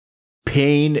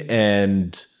pain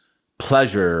and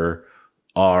pleasure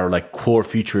are like core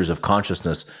features of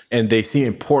consciousness, and they seem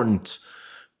important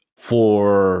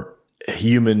for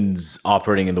humans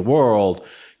operating in the world.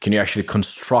 Can you actually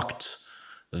construct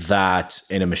that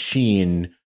in a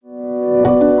machine?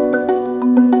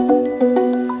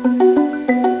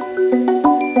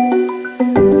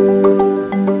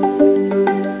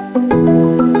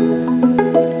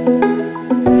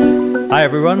 Hi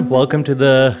everyone, welcome to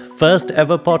the first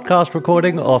ever podcast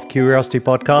recording of Curiosity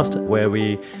Podcast, where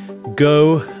we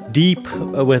go deep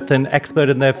with an expert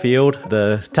in their field.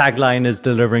 The tagline is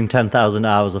delivering 10,000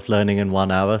 hours of learning in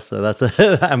 1 hour, so that's an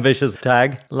ambitious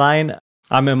tagline.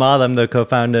 I'm Imad, I'm the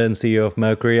co-founder and CEO of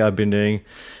Mercury. I've been doing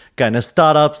kind of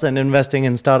startups and investing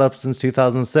in startups since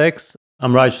 2006.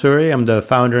 I'm Raj Suri. I'm the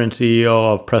founder and CEO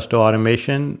of Presto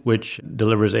Automation, which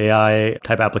delivers AI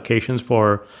type applications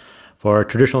for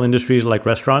traditional industries like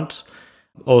restaurants.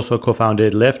 Also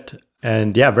co-founded Lyft.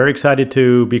 And yeah, very excited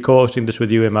to be co-hosting this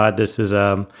with you, Imad. This is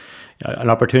an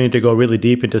opportunity to go really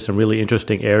deep into some really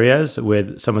interesting areas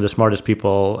with some of the smartest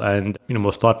people and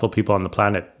most thoughtful people on the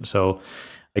planet. So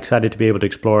excited to be able to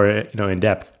explore it in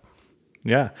depth.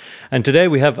 Yeah. And today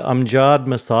we have Amjad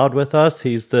Masad with us.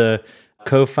 He's the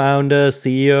co-founder,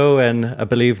 CEO, and I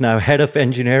believe now head of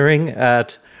engineering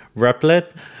at Replit.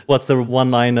 What's the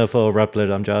one liner for Replit,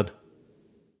 Amjad?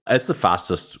 It's the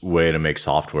fastest way to make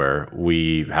software.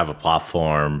 We have a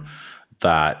platform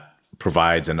that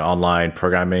provides an online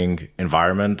programming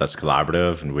environment that's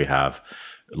collaborative, and we have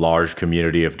a large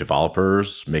community of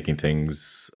developers making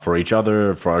things for each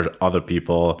other, for other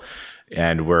people,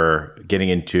 and we're getting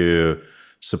into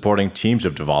supporting teams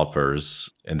of developers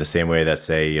in the same way that,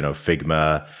 say,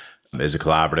 Figma is a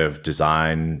collaborative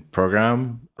design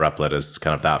program. Replit is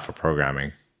kind of that for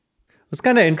programming. What's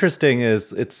kind of interesting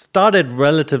is it started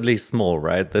relatively small,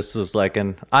 right? This was like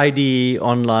an IDE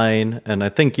online, and I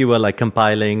think you were like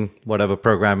compiling whatever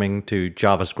programming to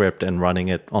JavaScript and running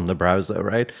it on the browser,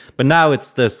 right? But now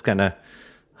it's this kind of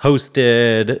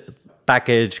hosted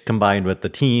package combined with the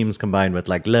teams, combined with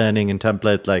like learning and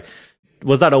template. Like,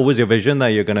 was that always your vision that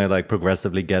you're going to like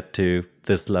progressively get to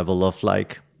this level of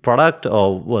like product,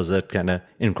 or was it kind of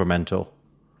incremental?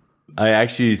 I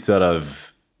actually sort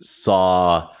of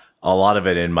saw a lot of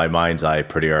it in my mind's eye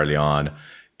pretty early on.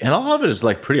 And a lot of it is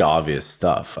like pretty obvious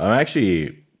stuff. I'm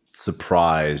actually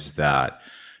surprised that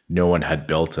no one had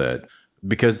built it,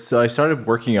 because I started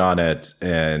working on it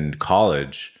in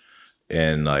college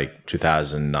in like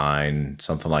 2009,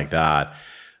 something like that.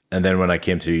 And then when I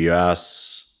came to the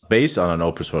US, based on an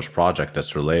open source project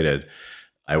that's related,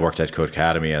 I worked at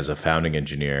Codecademy as a founding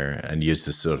engineer and used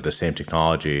this sort of the same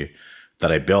technology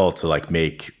that I built to like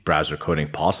make browser coding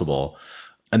possible.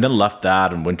 And then left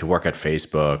that and went to work at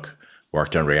Facebook,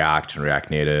 worked on React and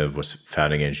React Native, was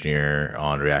founding engineer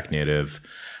on React Native.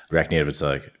 React Native is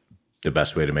like the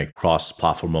best way to make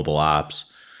cross-platform mobile apps.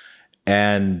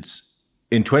 And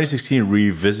in 2016,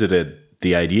 revisited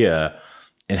the idea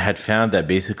and had found that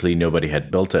basically nobody had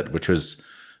built it, which was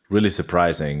really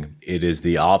surprising. It is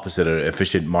the opposite of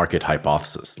efficient market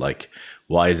hypothesis. Like,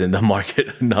 why isn't the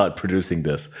market not producing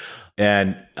this?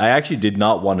 And I actually did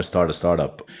not want to start a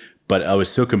startup, but I was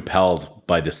so compelled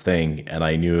by this thing, and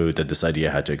I knew that this idea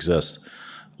had to exist.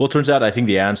 Well, it turns out I think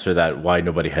the answer that why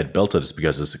nobody had built it is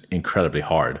because it's incredibly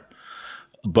hard.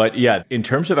 But yeah, in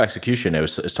terms of execution, it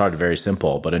started very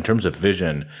simple. But in terms of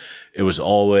vision, it was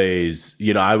always,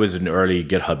 I was an early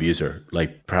GitHub user,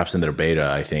 like perhaps in their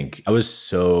beta, I think. I was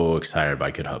so excited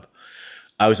by GitHub.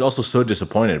 I was also so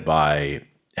disappointed by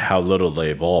how little they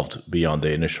evolved beyond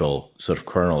the initial sort of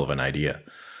kernel of an idea.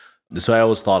 So I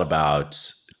always thought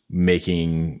about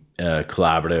making a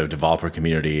collaborative developer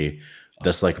community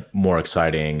that's like more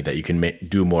exciting, that you can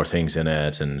do more things in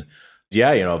it. And yeah,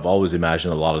 I've always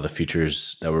imagined a lot of the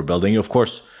features that we're building. Of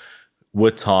course,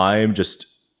 with time, just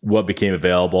what became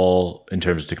available in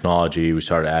terms of technology, we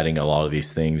started adding a lot of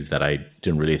these things that I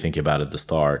didn't really think about at the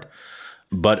start.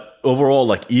 But overall,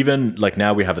 like even like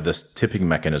now we have this tipping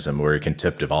mechanism where you can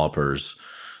tip developers.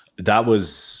 That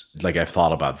was like, I've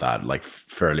thought about that like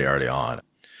fairly early on.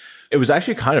 It was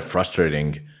actually kind of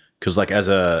frustrating because like as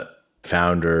a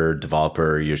founder,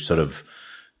 developer, you're sort of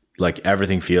like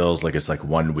everything feels like it's like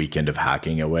one weekend of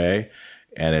hacking away.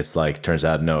 And it's like, turns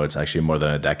out, no, it's actually more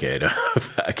than a decade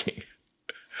of hacking.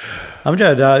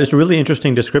 Amjad, it's a really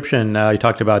interesting description. You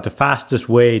talked about the fastest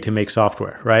way to make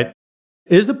software, right?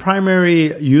 Is the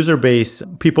primary user base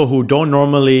people who don't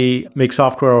normally make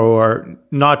software or are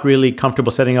not really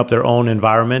comfortable setting up their own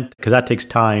environment? Because that takes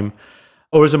time.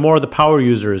 Or is it more the power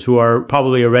users who are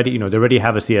probably already, they already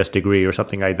have a CS degree or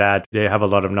something like that? They have a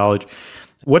lot of knowledge.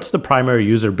 What's the primary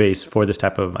user base for this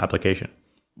type of application?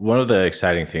 one of the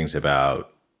exciting things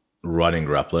about running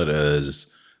Replit is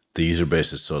the user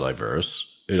base is so diverse.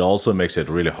 It also makes it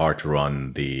really hard to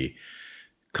run the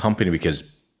company because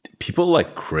people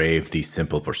like crave these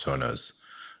simple personas.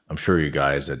 I'm sure you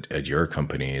guys at your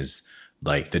companies,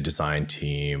 like the design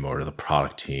team or the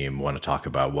product team, want to talk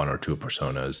about one or two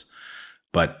personas.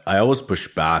 But I always push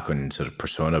back on sort of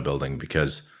persona building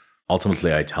because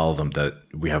ultimately I tell them that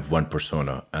we have one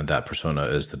persona, and that persona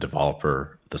is the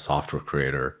developer, the software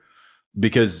creator.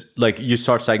 Because like you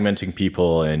start segmenting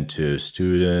people into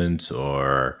students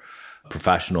or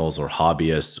professionals or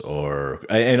hobbyists,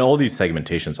 and all these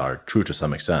segmentations are true to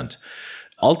some extent.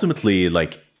 Ultimately,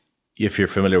 like if you're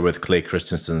familiar with Clay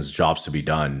Christensen's Jobs to be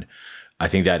Done, I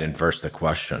think that inverts the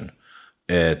question.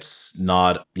 It's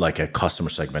not like a customer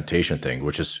segmentation thing,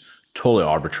 which is totally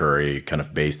arbitrary, kind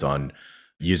of based on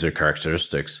user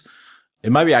characteristics.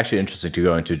 It might be actually interesting to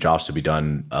go into Jobs to be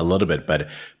Done a little bit, but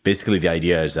basically the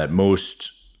idea is that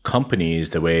most companies,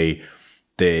 the way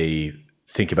they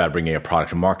think about bringing a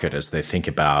product to market is they think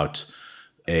about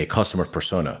a customer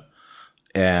persona.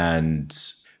 And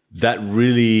that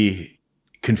really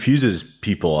confuses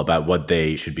people about what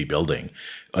they should be building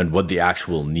and what the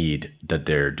actual need that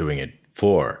they're doing it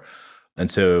for. And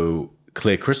so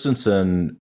Clay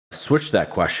Christensen switched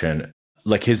that question.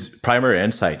 Like his primary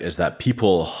insight is that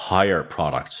people hire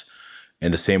products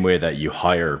in the same way that you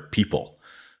hire people.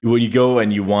 When you go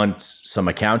and you want some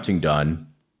accounting done,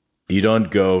 you don't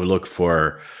go look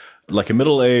for like a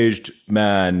middle-aged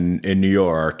man in New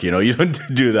York, you don't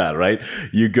do that, right?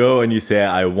 You go and you say,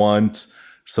 I want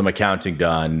some accounting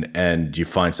done, and you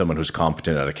find someone who's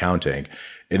competent at accounting.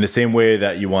 In the same way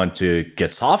that you want to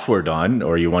get software done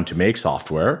or you want to make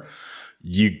software,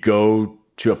 you go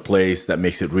to a place that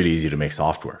makes it really easy to make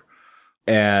software.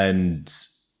 And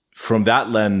from that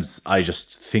lens, I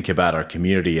just think about our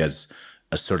community as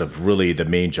a sort of really the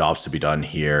main jobs to be done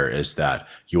here is that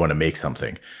you want to make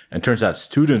something. And it turns out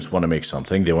students want to make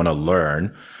something. They want to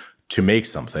learn to make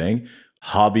something.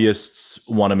 Hobbyists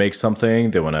want to make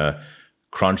something. They want to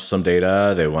crunch some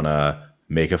data. They want to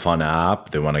make a fun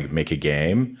app. They want to make a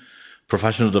game.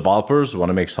 Professional developers want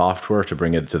to make software to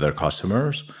bring it to their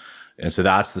customers. And so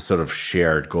that's the sort of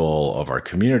shared goal of our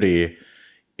community.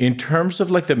 In terms of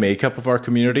like the makeup of our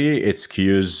community, it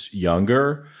skews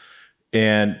younger.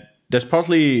 And there's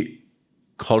partly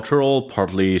cultural,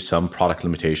 partly some product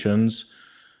limitations.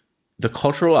 The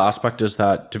cultural aspect is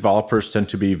that developers tend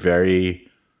to be very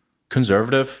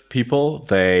conservative people.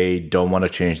 They don't want to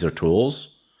change their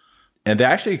tools. And they're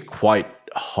actually quite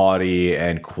haughty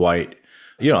and quite,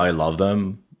 I love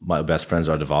them. My best friends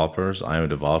are developers. I'm a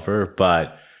developer,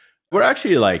 but we're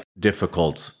actually like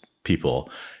difficult people.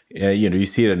 You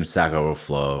see it in Stack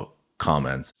Overflow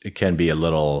comments. It can be a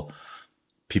little,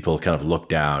 people kind of look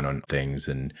down on things,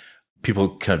 and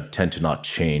people kind of tend to not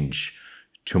change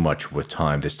too much with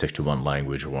time. They stick to one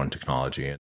language or one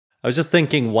technology. I was just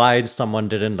thinking why someone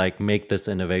didn't like make this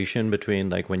innovation between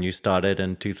like when you started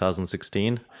in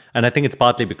 2016. And I think it's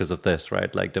partly because of this,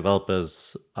 right? Like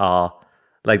developers are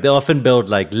like, they often build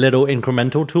like little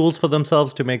incremental tools for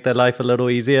themselves to make their life a little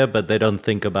easier, but they don't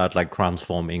think about like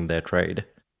transforming their trade.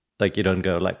 Like you don't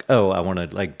go like, oh, I want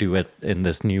to like do it in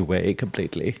this new way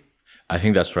completely. I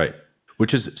think that's right,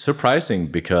 which is surprising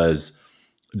because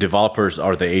developers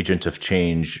are the agent of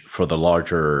change for the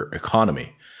larger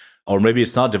economy. Or maybe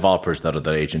it's not developers that are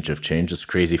the agent of change, it's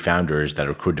crazy founders that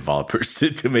recruit developers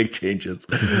to make changes.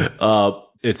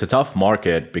 It's a tough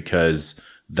market because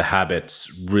the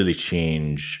habits really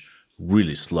change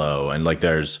really slow. And like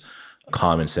there's a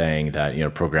common saying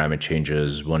that, programming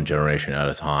changes one generation at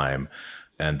a time.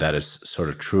 And that is sort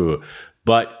of true.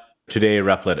 But today,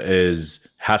 Replit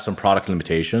has some product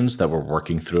limitations that we're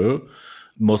working through,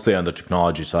 mostly on the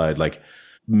technology side, like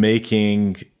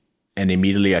making an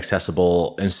immediately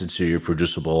accessible, instantly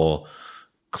reproducible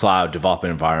cloud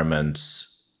development environment.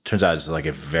 Turns out it's like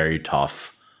a very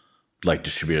tough, like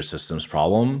distributed systems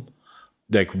problem.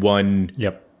 Like one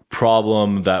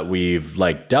problem that we've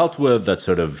like dealt with that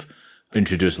sort of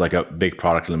introduced like a big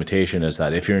product limitation is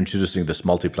that if you're introducing this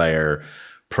multiplayer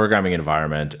programming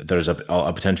environment, there's a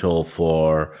potential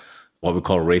for what we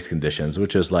call race conditions,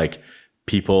 which is like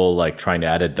people like trying to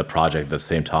edit the project at the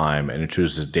same time, and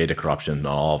introduces data corruption and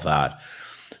all of that.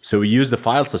 So we use the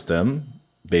file system,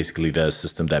 basically the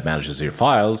system that manages your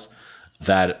files,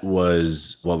 that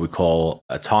was what we call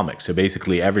atomic. So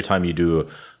basically every time you do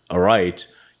a write,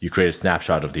 you create a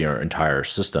snapshot of the entire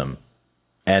system.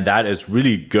 And that is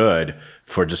really good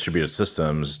for distributed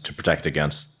systems to protect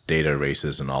against data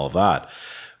races and all of that.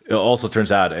 It also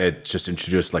turns out it just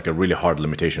introduced like a really hard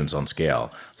limitations on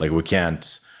scale. Like we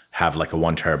can't have like a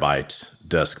 1 terabyte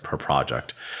disk per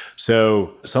project.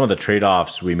 So some of the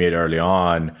trade-offs we made early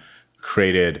on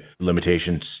created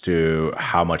limitations to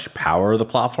how much power the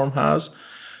platform has.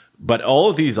 But all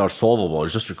of these are solvable. It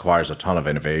just requires a ton of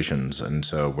innovations. And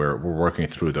so we're working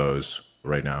through those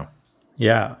right now.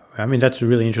 Yeah, I mean, that's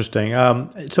really interesting.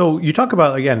 So you talk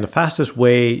about, again, the fastest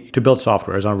way to build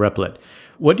software is on Replit.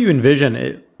 What do you envision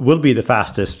it will be the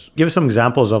fastest? Give us some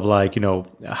examples of like,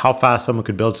 how fast someone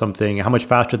could build something, how much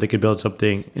faster they could build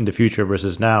something in the future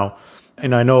versus now.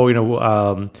 And I know,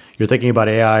 you're thinking about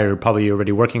AI or probably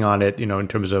already working on it, in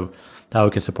terms of how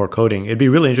it can support coding. It'd be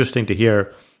really interesting to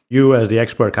hear you as the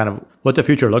expert kind of what the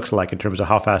future looks like in terms of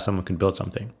how fast someone can build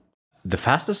something. The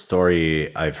fastest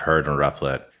story I've heard on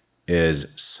Replit is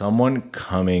someone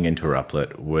coming into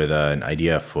Replit with an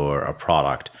idea for a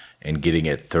product and getting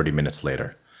it 30 minutes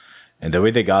later. And the way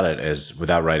they got it is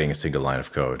without writing a single line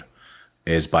of code,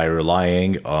 is by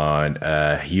relying on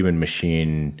a human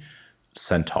machine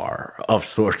centaur of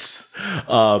sorts.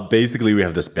 Basically, we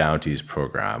have this bounties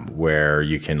program where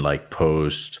you can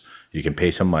you can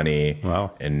pay some money.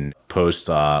 Wow. And post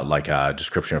like a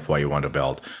description of what you want to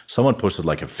build. Someone posted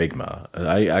like a Figma.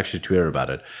 I actually tweeted about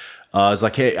it. It's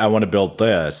like, hey, I want to build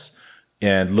this.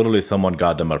 And literally someone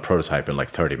got them a prototype in like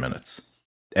 30 minutes.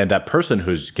 And that person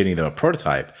who's getting them a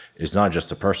prototype is not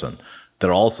just a person.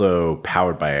 They're also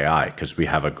powered by AI because we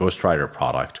have a Ghostwriter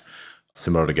product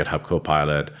similar to GitHub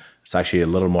Copilot. It's actually a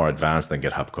little more advanced than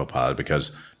GitHub Copilot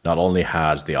because not only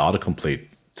has the autocomplete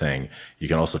thing, you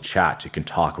can also chat. You can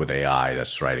talk with AI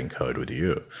that's writing code with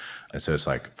you. And so it's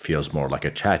like feels more like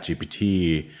a chat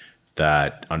GPT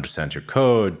that understands your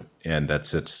code and that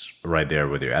sits right there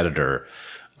with your editor.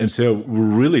 And so we're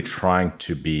really trying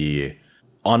to be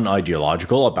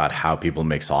unideological about how people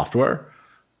make software.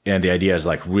 And the idea is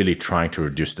like really trying to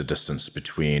reduce the distance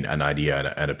between an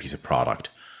idea and a piece of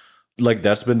product. Like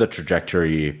that's been the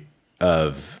trajectory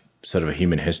of sort of a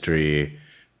human history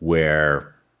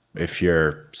where if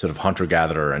you're sort of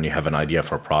hunter-gatherer and you have an idea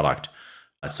for a product,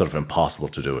 it's sort of impossible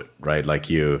to do it, right? Like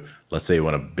let's say you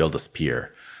want to build a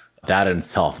spear. That in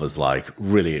itself is like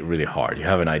really, really hard. You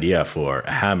have an idea for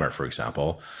a hammer, for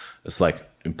example. It's like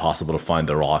impossible to find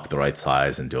the rock the right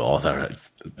size and do all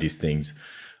these things.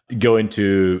 Go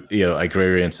into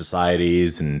agrarian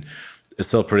societies and it's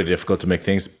still pretty difficult to make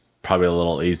things probably a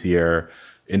little easier.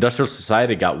 Industrial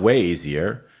society got way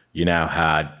easier. You now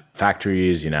had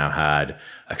factories, you now had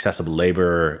accessible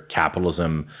labor.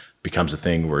 Capitalism becomes a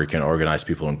thing where you can organize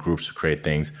people in groups to create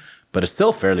things, but it's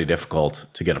still fairly difficult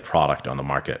to get a product on the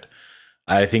market.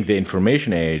 I think the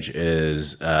information age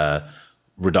is a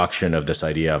reduction of this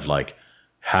idea of like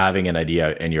having an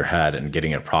idea in your head and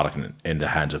getting a product in the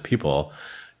hands of people.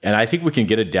 And I think we can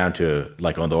get it down to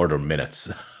like on the order of minutes,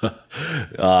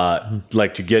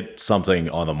 like to get something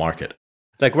on the market.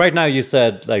 Like right now you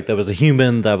said like there was a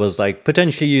human that was like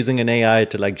potentially using an AI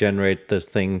to like generate this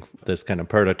thing, this kind of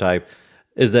prototype.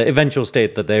 Is the eventual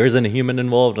state that there isn't a human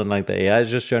involved and like the AI is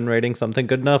just generating something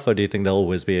good enough? Or do you think there'll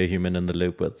always be a human in the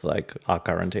loop with like our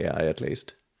current AI at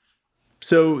least?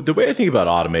 So the way I think about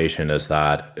automation is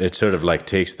that it sort of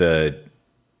like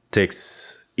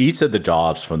each of the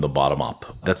jobs from the bottom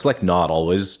up. That's like not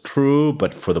always true,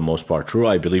 but for the most part true.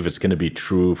 I believe it's going to be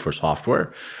true for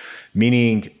software,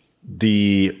 meaning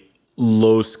the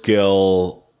low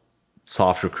skill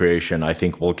software creation, I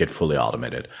think will get fully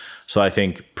automated. So I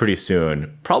think pretty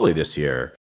soon, probably this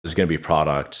year, there's going to be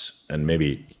products, and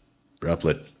maybe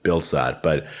Replit builds that,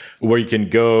 but where you can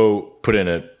go put in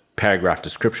a paragraph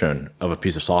description of a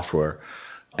piece of software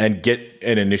and get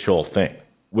an initial thing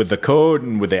with the code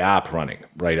and with the app running,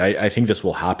 right? I think this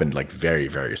will happen like very,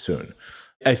 very soon.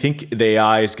 I think the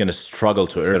AI is going to struggle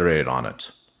to iterate on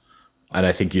it. And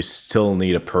I think you still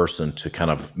need a person to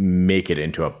kind of make it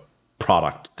into a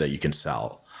product that you can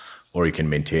sell or you can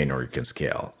maintain or you can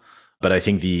scale. But I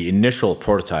think the initial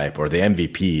prototype or the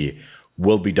MVP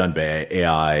will be done by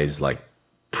AIs like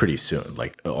pretty soon,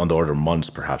 like on the order of months,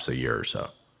 perhaps a year or so.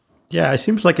 Yeah, it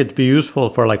seems like it'd be useful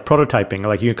for like prototyping.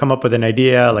 Like you come up with an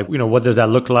idea, like, what does that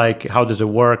look like? How does it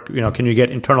work? Can you get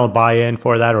internal buy-in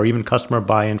for that or even customer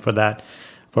buy-in for that,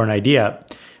 for an idea?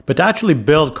 But to actually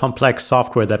build complex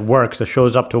software that works, that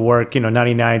shows up to work,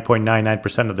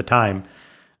 99.99% of the time,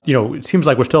 it seems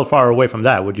like we're still far away from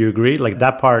that. Would you agree? Like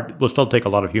that part will still take a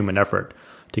lot of human effort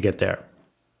to get there.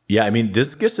 Yeah, I mean,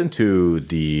 this gets into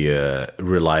the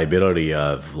reliability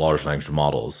of large language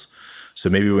models. So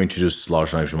maybe we introduce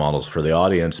large language models for the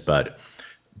audience, but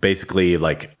basically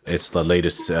like it's the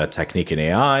latest technique in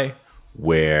AI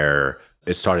where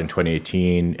it started in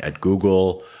 2018 at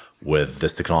Google with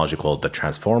this technology called the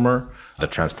transformer. The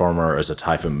transformer is a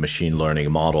type of machine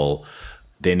learning model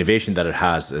the innovation that it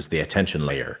has is the attention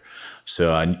layer.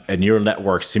 So a neural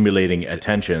network simulating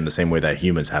attention in the same way that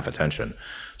humans have attention.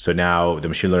 So now the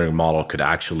machine learning model could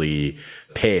actually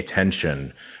pay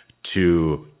attention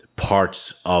to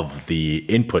parts of the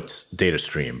input data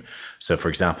stream. So for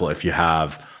example, if you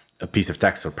have a piece of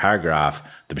text or paragraph,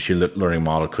 the machine learning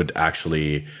model could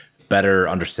actually better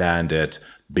understand it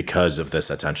because of this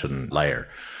attention layer.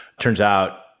 Turns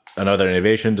out another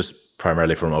innovation, just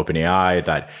primarily from OpenAI,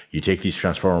 that you take these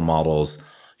transformer models,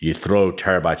 you throw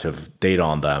terabytes of data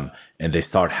on them, and they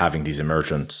start having these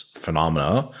emergent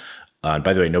phenomena. And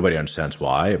by the way, nobody understands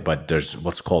why, but there's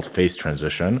what's called phase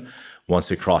transition. Once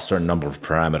you cross a certain number of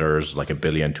parameters, like 1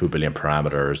 billion, 2 billion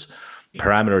parameters,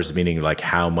 parameters meaning like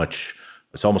how much,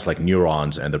 it's almost like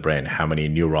neurons in the brain, how many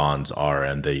neurons are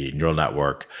in the neural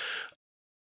network.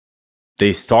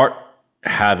 They start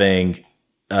having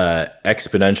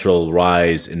exponential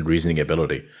rise in reasoning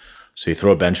ability. So you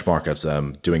throw a benchmark at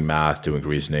them, doing math, doing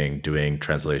reasoning, doing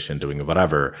translation, doing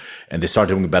whatever, and they start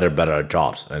doing better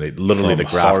jobs. And it literally the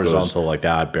graph horizontal like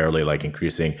that, barely like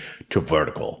increasing to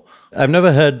vertical. I've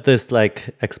never heard this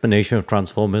like explanation of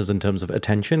transformers in terms of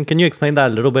attention. Can you explain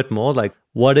that a little bit more? Like,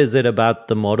 what is it about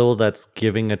the model that's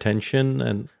giving attention?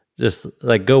 And just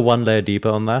like go one layer deeper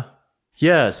on that.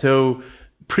 Yeah. So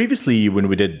previously, when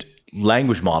we did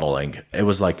language modeling, it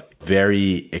was like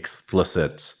very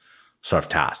explicit sort of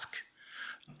task.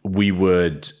 We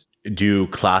would do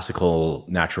classical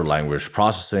natural language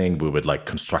processing. We would like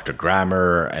construct a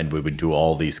grammar, and we would do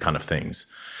all these kind of things.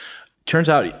 Turns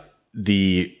out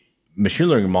the machine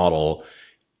learning model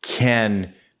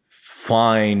can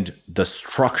find the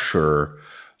structure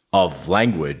of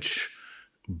language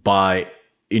by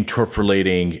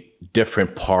interpolating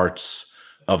different parts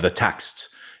of the text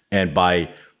and by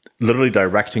literally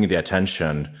directing the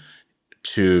attention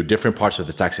to different parts of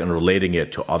the text and relating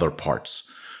it to other parts.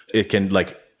 It can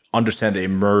like understand the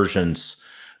emergence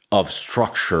of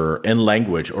structure in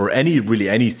language or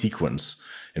any sequence.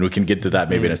 And we can get to that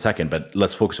maybe in a second, but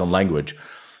let's focus on language.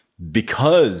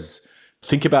 Because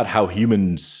think about how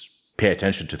humans pay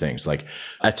attention to things. Like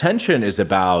attention is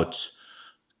about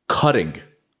cutting.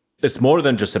 It's more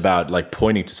than just about like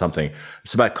pointing to something.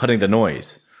 It's about cutting the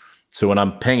noise. So when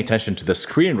I'm paying attention to the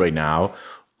screen right now,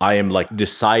 I am like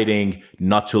deciding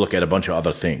not to look at a bunch of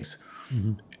other things.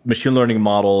 Mm-hmm. Machine learning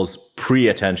models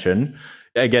pre-attention.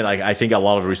 Again, I think a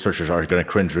lot of researchers are going to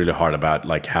cringe really hard about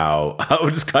like how I'm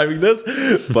describing this,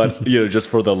 but just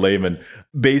for the layman,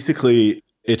 basically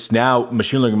it's now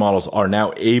machine learning models are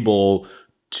now able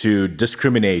to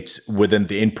discriminate within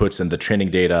the inputs and the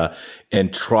training data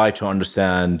and try to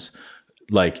understand,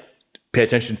 like pay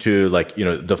attention to like,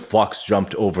 the fox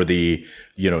jumped over the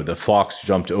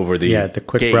the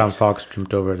quick gate. Brown fox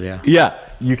jumped over Yeah,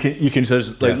 you can sort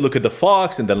of like look at the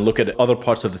fox and then look at other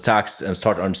parts of the text and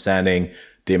start understanding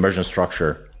the emergent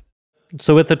structure.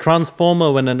 So with the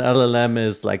transformer, when an LLM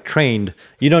is like trained,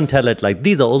 you don't tell it like,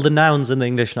 these are all the nouns in the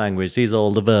English language, these are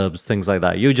all the verbs, things like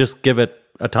that. You just give it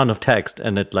a ton of text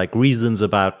and it like reasons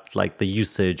about like the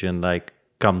usage and like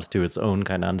comes to its own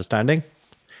kind of understanding.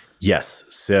 Yes.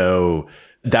 So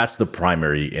that's the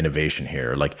primary innovation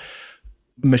here. Like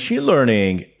machine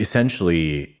learning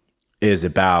essentially is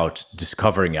about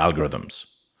discovering algorithms.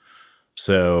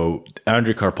 So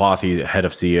Andrew Karpathy, head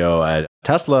of CEO at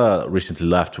Tesla, recently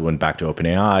left, went back to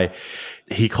OpenAI.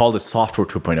 He called it software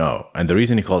 2.0. And the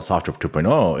reason he called it software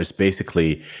 2.0 is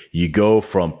basically you go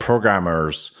from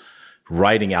programmers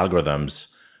writing algorithms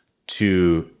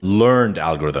to learned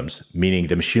algorithms, meaning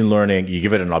the machine learning, you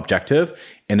give it an objective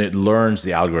and it learns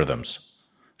the algorithms.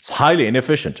 It's highly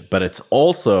inefficient, but it's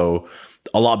also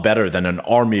a lot better than an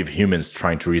army of humans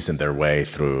trying to reason their way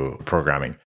through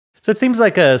programming. So it seems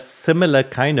like a similar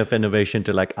kind of innovation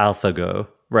to like AlphaGo,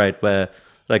 right? Where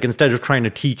like instead of trying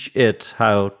to teach it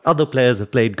how other players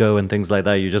have played Go and things like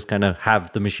that, you just kind of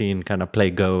have the machine kind of play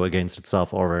Go against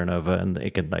itself over and over, and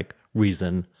it can like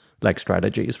reason like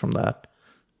strategies from that.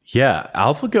 Yeah,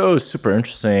 AlphaGo is super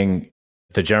interesting.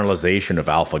 The generalization of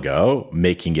AlphaGo,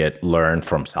 making it learn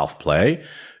from self-play.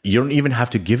 You don't even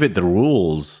have to give it the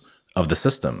rules of the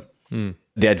system.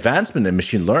 The advancement in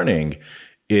machine learning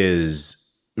is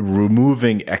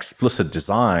removing explicit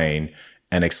design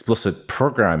and explicit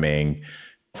programming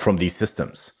from these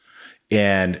systems,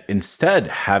 and instead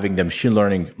having the machine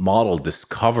learning model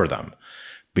discover them.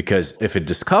 Because if it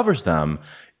discovers them,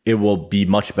 it will be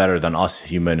much better than us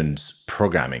humans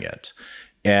programming it.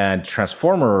 And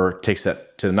Transformer takes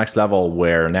it to the next level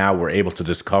where now we're able to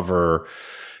discover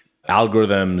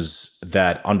algorithms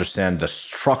that understand the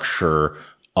structure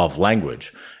of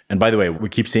language. And by the way, we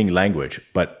keep saying language,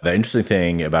 but the interesting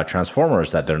thing about Transformer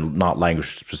is that they're not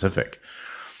language specific.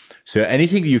 So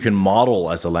anything that you can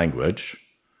model as a language,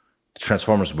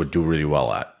 transformers would do really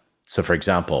well at. So for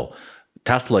example,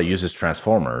 Tesla uses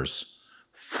transformers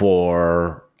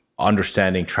for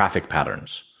understanding traffic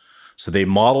patterns. So they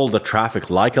model the traffic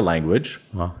like a language,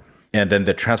 and then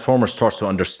the transformer starts to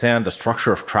understand the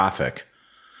structure of traffic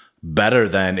better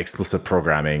than explicit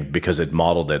programming because it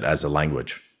modeled it as a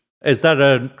language. Is that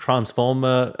a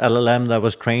transformer LLM that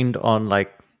was trained on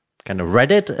like kind of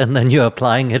Reddit, and then you're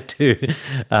applying it to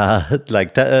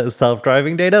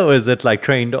self-driving data, or is it like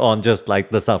trained on just like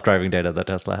the self-driving data that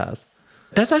Tesla has?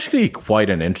 That's actually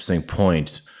quite an interesting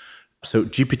point. So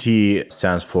GPT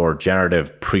stands for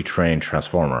Generative Pre-trained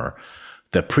Transformer.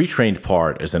 The pre-trained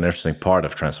part is an interesting part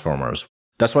of transformers.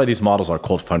 That's why these models are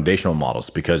called foundational models,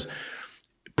 because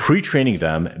pre-training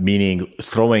them, meaning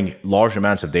throwing large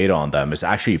amounts of data on them, is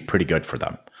actually pretty good for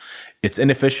them. It's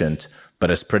inefficient, but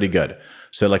it's pretty good.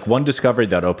 So like one discovery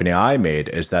that OpenAI made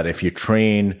is that if you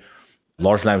train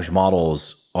large language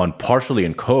models on partially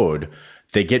in code,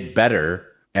 they get better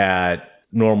at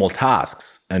normal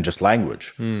tasks and just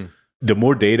language. The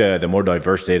more data, the more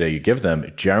diverse data you give them,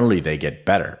 generally they get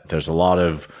better. There's a lot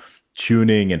of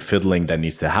tuning and fiddling that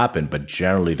needs to happen, but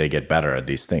generally they get better at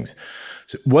these things.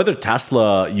 So whether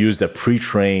Tesla used a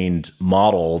pre-trained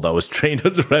model that was trained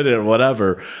on Reddit or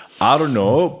whatever, I don't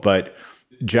know, but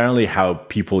generally how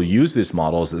people use these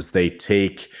models is they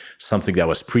take something that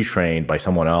was pre-trained by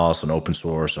someone else on open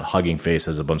source, or Hugging Face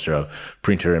has a bunch of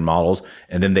pre-trained models,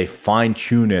 and then they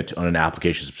fine-tune it on an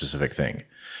application-specific thing.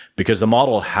 Because the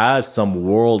model has some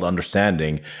world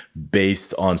understanding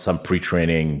based on some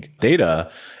pre-training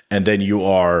data, and then you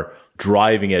are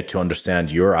driving it to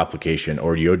understand your application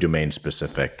or your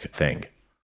domain-specific thing.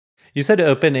 You said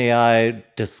OpenAI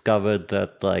discovered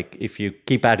that like if you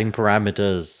keep adding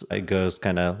parameters, it goes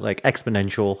kind of like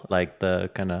exponential, like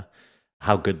the kind of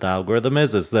how good the algorithm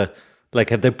is. Is the like,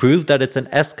 have they proved that it's an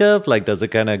S-curve? Like, does it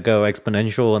kind of go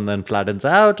exponential and then flattens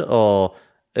out? Or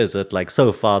is it like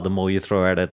so far the more you throw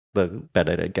at it, the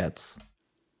better it gets?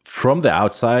 From the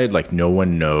outside, like no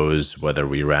one knows whether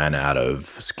we ran out of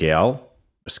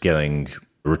scaling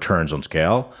returns on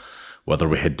scale, whether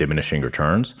we hit diminishing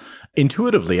returns.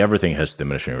 Intuitively, everything has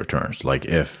diminishing returns. Like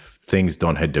if things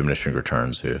don't hit diminishing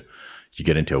returns, you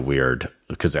get into a weird,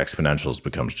 because exponentials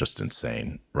becomes just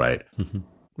insane, right?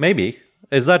 Maybe.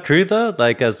 Is that true though?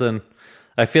 Like as in,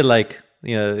 I feel like,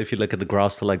 you know, if you look at the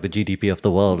graphs for like the GDP of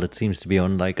the world, it seems to be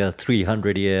on like a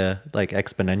 300-year like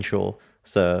exponential.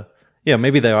 So yeah,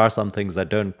 maybe there are some things that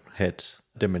don't hit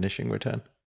diminishing return.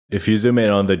 If you zoom in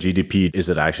on the GDP, is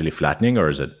it actually flattening, or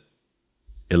is it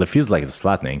feels like it's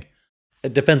flattening?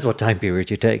 It depends what time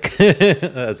period you take.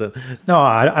 No,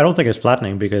 I don't think it's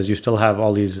flattening, because you still have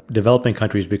all these developing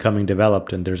countries becoming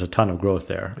developed, and there's a ton of growth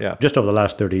there. Yeah. Just over the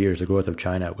last 30 years, the growth of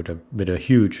China would have been a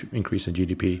huge increase in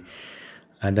GDP.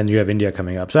 And then you have India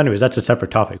coming up. So anyways, that's a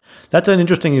separate topic. That's an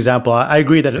interesting example. I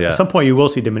agree that at some point you will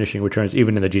see diminishing returns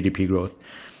even in the GDP growth.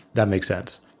 That makes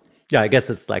sense. Yeah, I guess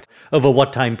it's like over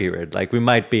what time period? Like we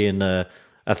might be in a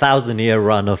 1,000-year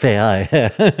run of AI.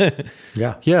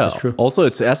 Yeah, that's true. Also,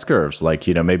 it's S-curves. Like,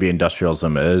 you know, maybe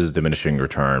industrialism is diminishing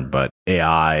return, but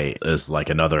AI is like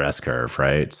another S-curve,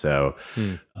 right? So,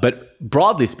 but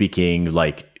broadly speaking,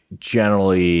 like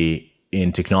generally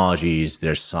in technologies,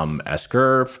 there's some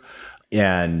S-curve,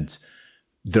 and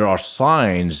there are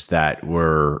signs that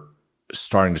we're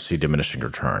starting to see diminishing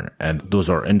return, and those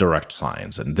are indirect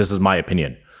signs. And this is my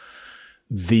opinion.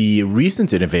 The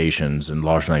recent innovations in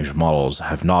large language models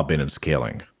have not been in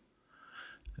scaling.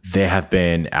 They have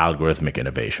been algorithmic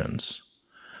innovations.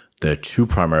 The two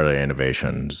primary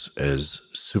innovations is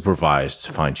supervised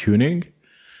fine-tuning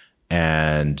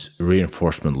and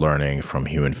reinforcement learning from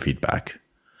human feedback.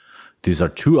 These are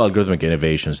two algorithmic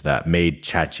innovations that made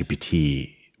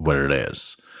ChatGPT what it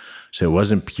is. So it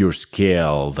wasn't pure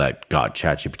scale that got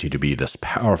ChatGPT to be this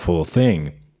powerful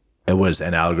thing. It was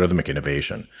an algorithmic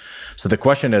innovation. So the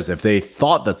question is, if they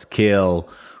thought that scale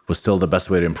was still the best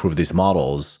way to improve these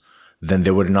models, then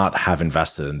they would not have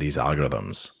invested in these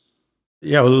algorithms.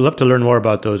 Yeah, we'd love to learn more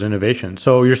about those innovations.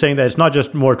 So you're saying that it's not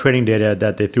just more training data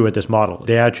that they threw at this model.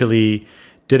 They actually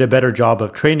did a better job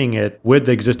of training it with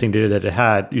the existing data that it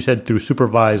had. You said through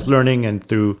supervised learning and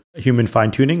through human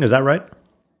fine-tuning. Is that right?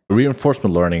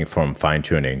 Reinforcement learning from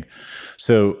fine-tuning.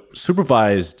 So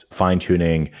supervised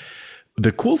fine-tuning,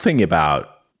 the cool thing about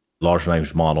large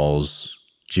language models,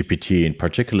 GPT in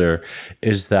particular,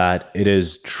 is that it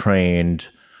is trained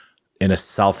in a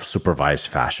self-supervised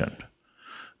fashion,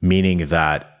 meaning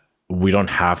that we don't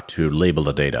have to label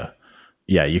the data.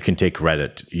 Yeah, you can take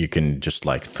Reddit, you can just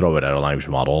like throw it at a language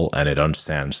model and it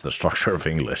understands the structure of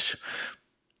English.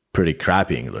 pretty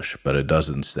crappy English, but it does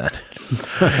understand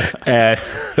it.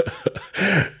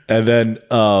 And then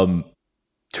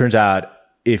turns out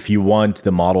if you want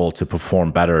the model to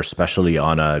perform better, especially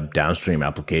on a downstream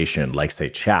application like, say,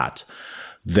 chat,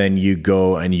 then you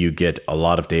go and you get a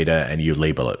lot of data and you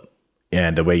label it.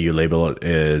 And the way you label it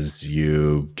is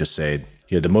you just say,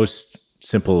 the most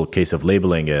simple case of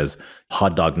labeling is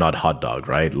hot dog, not hot dog,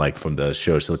 right? Like from the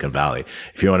show Silicon Valley.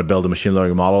 If you want to build a machine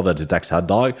learning model that detects hot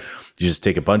dog, you just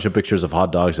take a bunch of pictures of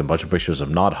hot dogs and a bunch of pictures of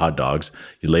not hot dogs.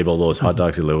 You label those hot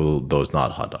dogs, you label those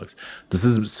not hot dogs. This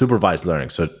is supervised learning.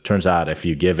 So it turns out if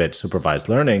you give it supervised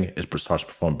learning, it starts to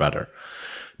perform better.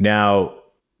 Now,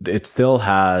 it still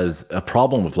has a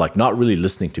problem of like not really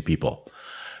listening to people.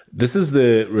 This is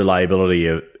the reliability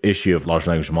issue of large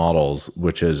language models,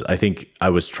 which is, I think I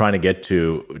was trying to get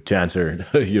to answer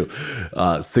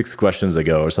 6 questions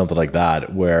ago or something like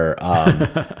that, where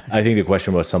I think the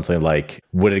question was something like,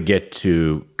 would it get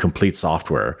to complete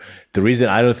software? The reason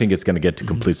I don't think it's going to get to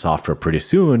complete software pretty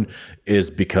soon is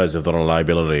because of the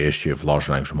reliability issue of large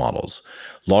language models.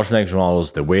 Large language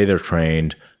models, the way they're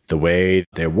trained, the way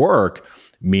they work,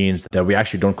 means that we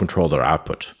actually don't control their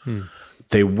output.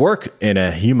 They work in a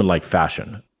human-like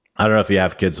fashion. I don't know if you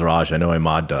have kids, Raj. I know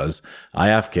Amjad does. I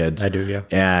have kids. I do, yeah.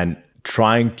 And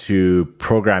trying to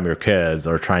program your kids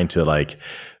or trying to like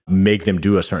make them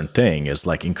do a certain thing is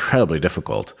like incredibly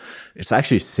difficult. It's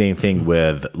actually the same thing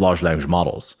with large language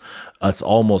models. It's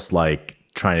almost like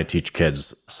trying to teach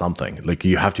kids something. Like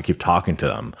you have to keep talking to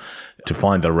them to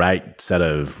find the right set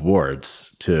of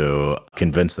words to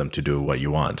convince them to do what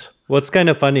you want. What's kind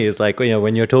of funny is like,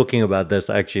 when you're talking about this,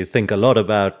 I actually think a lot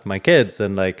about my kids.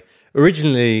 And like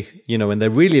originally, when they're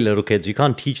really little kids, you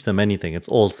can't teach them anything. It's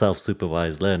all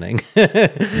self-supervised learning.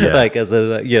 Like as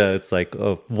a, it's like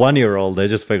a 1-year-old, they're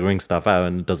just figuring stuff out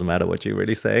and it doesn't matter what you're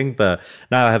really saying. But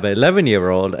now I have an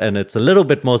 11-year-old and it's a little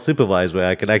bit more supervised where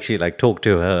I can actually like talk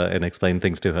to her and explain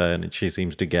things to her and she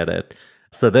seems to get it.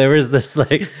 So there is this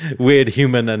like weird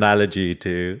human analogy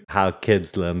to how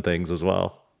kids learn things as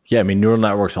well. Yeah, I mean, neural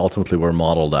networks ultimately were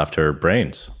modeled after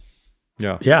brains.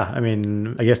 Yeah. I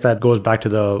mean, I guess that goes back to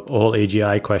the whole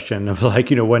AGI question of like,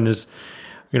 when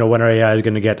our AI is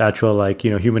going to get actual like,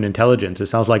 human intelligence. It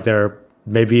sounds like they're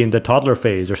maybe in the toddler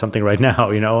phase or something right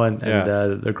now, and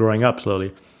they're growing up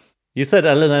slowly. You said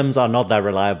LLMs are not that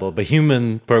reliable, but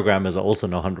human programmers are also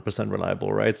not 100%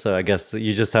 reliable, right? So I guess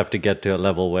you just have to get to a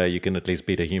level where you can at least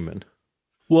beat a human.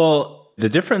 Well, the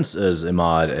difference is,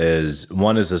 Amjad, is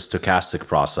one is a stochastic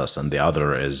process and the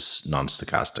other is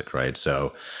non-stochastic, right?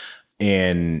 So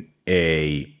in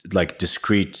a like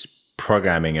discrete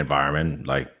programming environment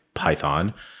like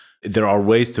Python, there are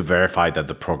ways to verify that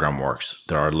the program works.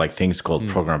 There are like things called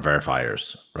program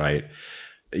verifiers, right?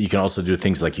 You can also do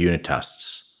things like unit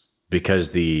tests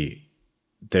because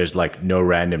there's like no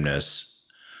randomness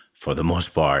for the most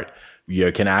part.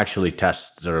 You can actually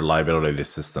test the reliability of the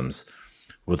systems.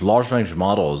 With large language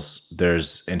models,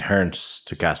 there's inherent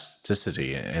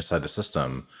stochasticity inside the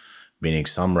system, meaning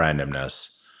some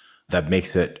randomness that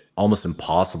makes it almost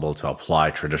impossible to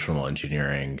apply traditional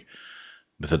engineering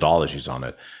methodologies on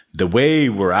it. The way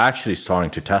we're actually starting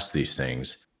to test these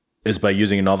things is by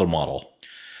using another model.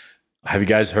 Have you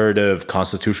guys heard of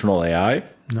constitutional AI?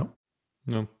 No.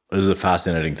 This is a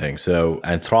fascinating thing. So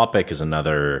Anthropic is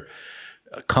another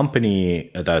company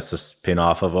that's a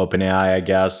spin-off of OpenAI, I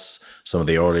guess. Some of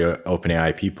the earlier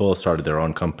OpenAI people started their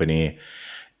own company.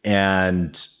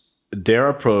 And their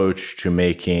approach to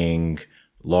making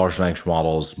large language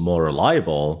models more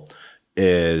reliable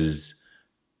is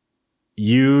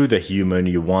you, the human,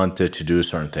 you want it to do a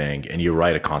certain thing, and you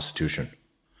write a constitution.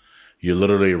 You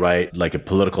literally write like a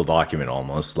political document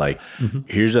almost, like,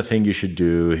 here's the thing you should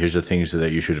do, here's the things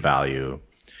that you should value.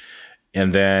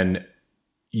 And then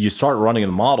you start running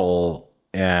the model,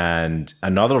 and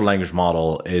another language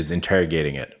model is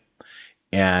interrogating it,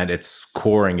 and it's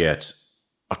scoring it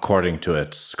according to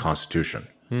its constitution.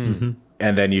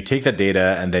 And then you take that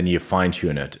data and then you fine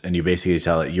tune it, and you basically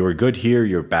tell it, you were good here,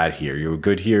 you're bad here, you were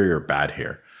good here, you're bad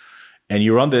here. And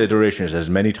you run the iterations as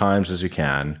many times as you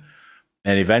can,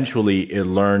 and eventually it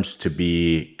learns to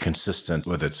be consistent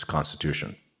with its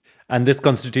constitution. And this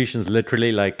constitution is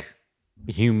literally like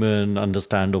human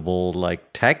understandable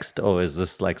like text, or is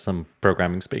this like some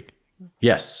programming speak?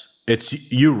 Yes,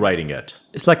 it's you writing it.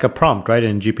 It's like a prompt, right?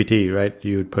 In GPT, right?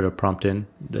 You would put a prompt in.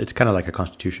 It's kind of like a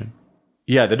constitution.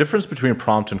 Yeah, the difference between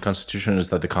prompt and constitution is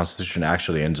that the constitution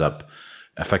actually ends up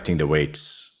affecting the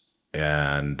weights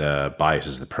and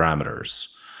biases the parameters.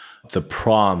 The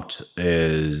prompt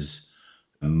is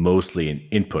mostly in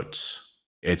inputs.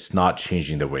 It's not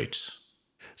changing the weights.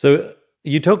 So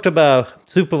you talked about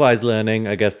supervised learning.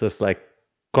 I guess this like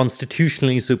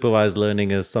constitutionally supervised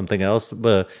learning is something else.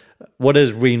 But what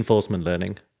is reinforcement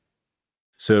learning?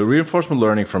 So reinforcement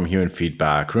learning from human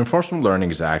feedback. Reinforcement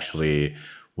learning is actually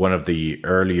one of the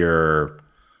earlier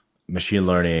machine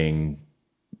learning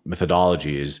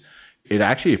methodologies. It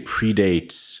actually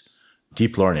predates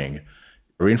deep learning.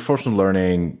 Reinforcement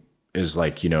learning is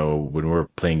like, when we were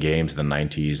playing games in the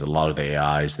 90s, a lot of the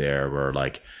AIs there were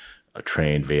like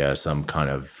trained via some kind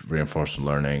of reinforcement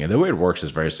learning. And the way it works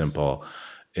is very simple,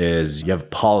 is you have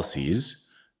policies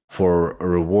for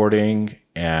rewarding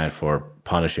and for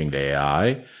punishing the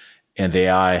AI. And the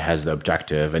AI has the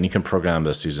objective, and you can program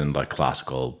this using like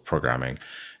classical programming.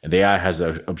 And the AI has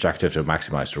the objective to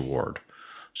maximize reward.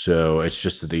 So it's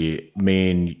just the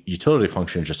main utility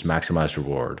function, just maximize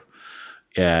reward.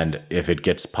 And if it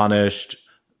gets punished,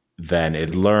 then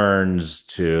it learns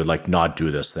to like not do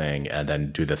this thing and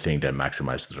then do the thing that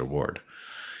maximizes the reward.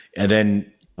 And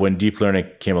then when deep learning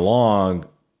came along,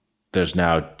 there's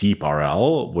now deep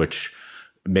RL, which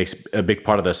makes a big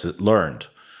part of this is learned.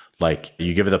 Like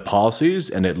you give it the policies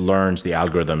and it learns the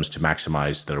algorithms to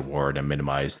maximize the reward and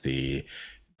minimize the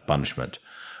punishment.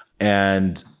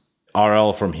 And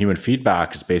RL from human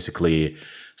feedback is basically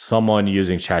someone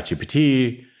using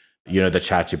ChatGPT. The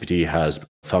ChatGPT has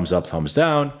thumbs up, thumbs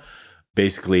down.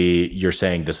 Basically, you're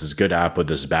saying this is good output,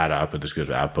 this is bad output, this is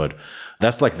good output.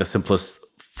 That's like the simplest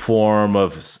form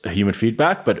of human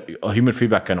feedback, but human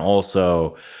feedback can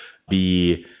also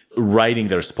be writing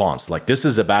the response. Like, this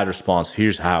is a bad response,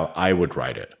 here's how I would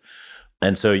write it.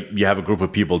 And so you have a group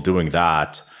of people doing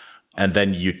that, and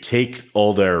then you take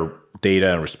all their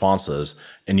data and responses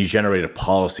and you generate a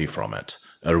policy from it,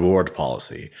 a reward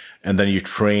policy. And then you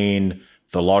train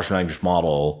the large language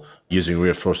model using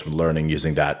reinforcement learning,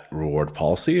 using that reward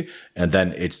policy. And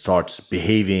then it starts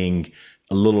behaving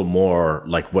a little more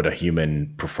like what a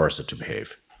human prefers it to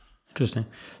behave. Interesting.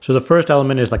 So the first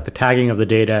element is like the tagging of the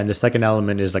data, and the second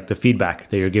element is like the feedback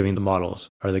that you're giving the models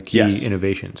are the key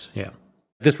innovations. Yeah.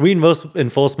 This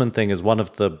reinforcement thing is one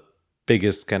of the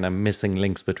biggest kind of missing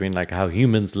links between like how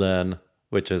humans learn,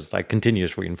 which is like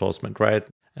continuous reinforcement, right?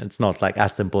 And it's not like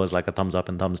as simple as like a thumbs up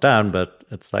and thumbs down, but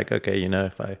it's like, okay,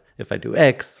 if I do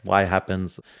X, Y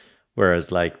happens.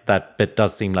 Whereas like that bit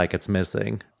does seem like it's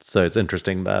missing. So it's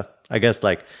interesting that I guess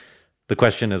like the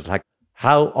question is like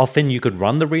how often you could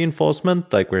run the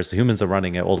reinforcement, like whereas humans are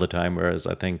running it all the time. Whereas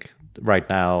I think right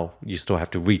now you still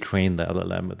have to retrain the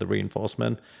LLM with the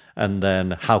reinforcement, and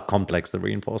then how complex the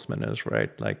reinforcement is,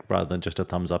 right? Like rather than just a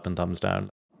thumbs up and thumbs down.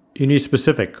 You need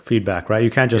specific feedback, right?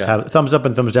 You can't just have thumbs up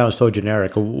and thumbs down, so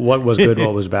generic. What was good,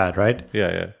 what was bad, right?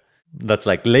 Yeah. That's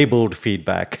like labeled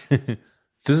feedback.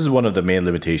 This is one of the main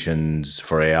limitations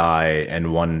for AI,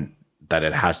 and one that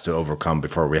it has to overcome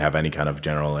before we have any kind of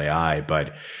general AI.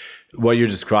 But what you're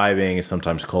describing is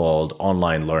sometimes called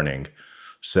online learning.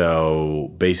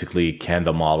 So basically, can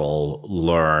the model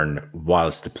learn while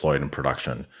it's deployed in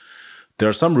production? There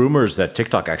are some rumors that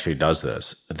TikTok actually does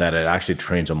this, that it actually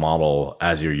trains a model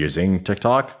as you're using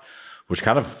TikTok, which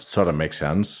kind of sort of makes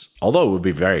sense. Although it would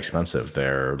be very expensive.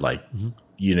 Their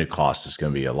unit cost is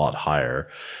going to be a lot higher,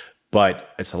 but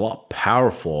it's a lot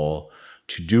powerful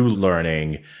to do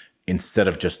learning instead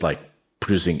of just like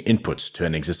producing inputs to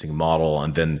an existing model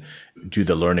and then do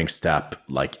the learning step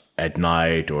like at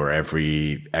night or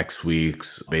every X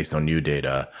weeks based on new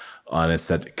data. And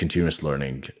instead, continuous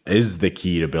learning is the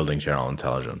key to building general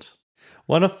intelligence.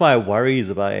 One of my worries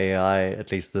about AI,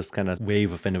 at least this kind of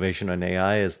wave of innovation on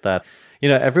AI, is that,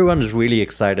 everyone is really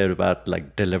excited about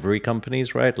like delivery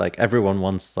companies, right? Like everyone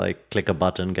wants like click a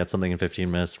button, get something in 15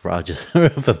 minutes. Raj is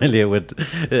familiar with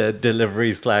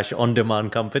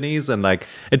delivery/on-demand companies. And like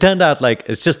it turned out like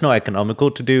it's just not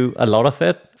economical to do a lot of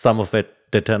it. Some of it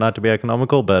did turn out to be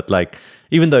economical, but like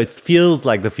even though it feels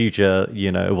like the future,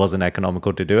 it wasn't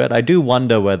economical to do it. I do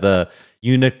wonder whether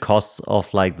unit costs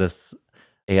of like this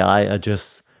AI are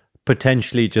just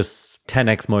potentially just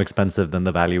 10x more expensive than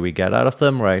the value we get out of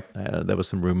them, right? There were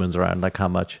some rumors around like how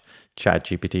much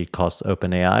ChatGPT costs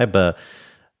OpenAI, but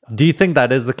do you think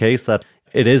that is the case, that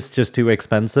it is just too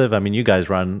expensive? I mean, you guys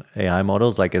run AI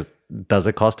models. Like, does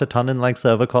it cost a ton in like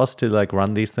server costs to like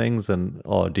run these things,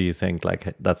 or do you think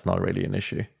like that's not really an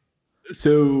issue?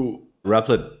 So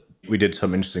Replit, we did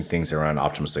some interesting things around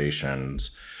optimizations,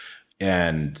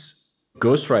 and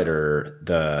Ghostwriter,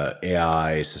 the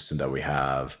AI system that we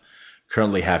have,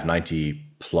 currently have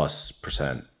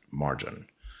 90+% margin.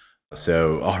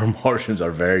 So our margins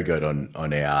are very good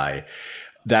on AI.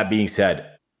 That being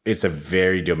said, it's a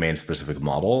very domain-specific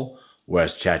model,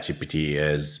 whereas ChatGPT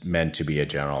is meant to be a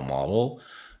general model.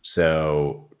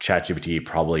 So ChatGPT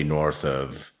probably north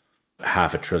of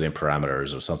 500 billion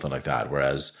parameters or something like that,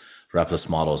 whereas Replit's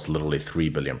model is literally 3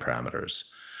 billion parameters.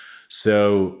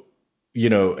 So,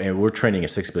 and we're training a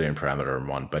 6 billion parameter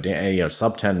one, but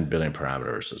sub 10 billion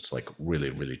parameters, it's like really,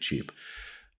 really cheap.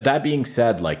 That being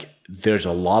said, like there's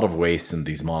a lot of waste in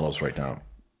these models right now.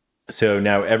 So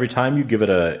now every time you give it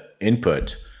a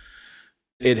input,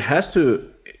 it has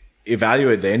to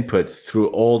evaluate the input through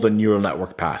all the neural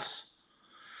network paths.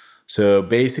 So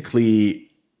basically,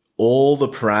 all the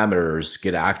parameters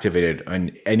get activated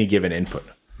on any given input.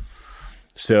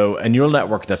 So a neural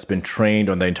network that's been trained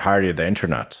on the entirety of the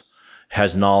internet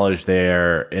has knowledge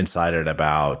there inside it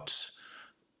about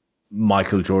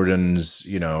Michael Jordan's,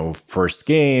 first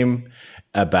game,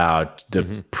 about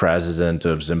the president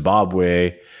of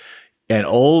Zimbabwe, and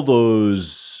all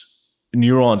those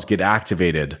neurons get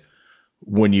activated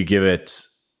when you give it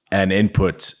an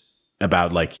input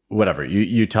about like whatever.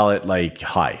 You tell it like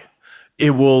hi.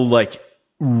 It will like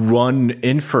run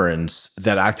inference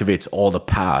that activates all the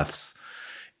paths.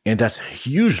 And that's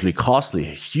hugely costly,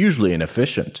 hugely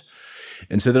inefficient.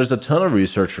 And so there's a ton of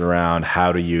research around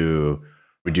how do you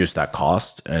reduce that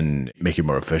cost and make it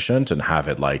more efficient and have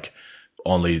it like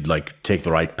only like take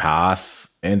the right path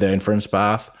in the inference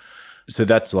path. So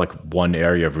that's like one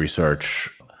area of research.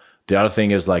 The other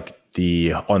thing is like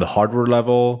on the hardware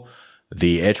level,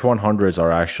 the H100s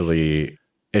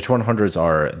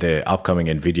are the upcoming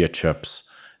NVIDIA chips,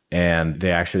 and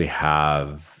they actually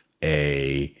have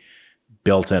a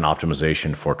built-in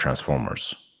optimization for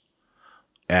transformers.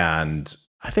 And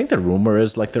I think the rumor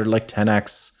is like they're like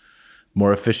 10x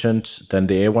more efficient than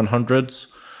the A100s.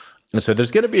 And so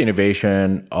there's going to be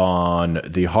innovation on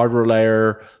the hardware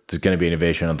layer. There's going to be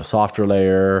innovation on the software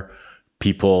layer.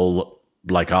 People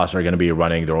like us are going to be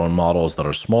running their own models that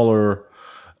are smaller.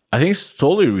 I think it's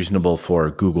totally reasonable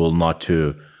for Google not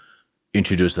to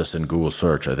introduce this in Google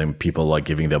search. I think people like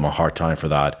giving them a hard time for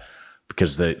that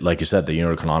because like you said, the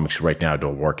unit economics right now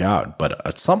don't work out, but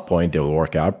at some point they will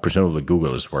work out. Presumably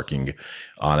Google is working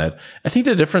on it. I think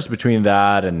the difference between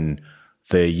that and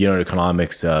the unit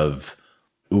economics of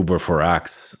Uber for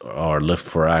X or Lyft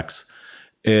for X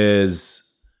is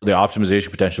the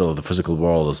optimization potential of the physical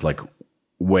world is like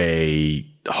way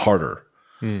harder.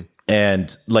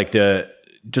 And like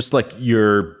just like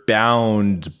you're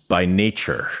bound by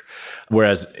nature.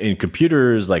 Whereas in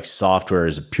computers, like software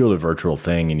is a purely virtual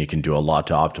thing and you can do a lot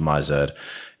to optimize it.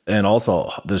 And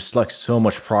also there's like so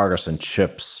much progress in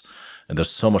chips and there's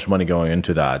so much money going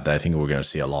into that I think we're going to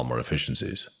see a lot more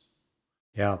efficiencies.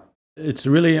 Yeah. It's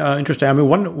really interesting. I mean,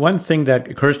 one thing that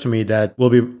occurs to me that will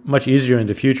be much easier in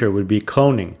the future would be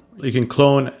cloning. You can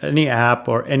clone any app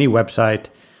or any website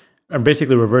and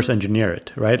basically reverse engineer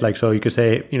it, right? Like, so you could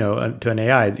say, to an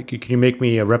AI, can you make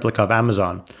me a replica of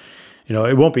Amazon?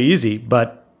 It won't be easy,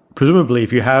 but presumably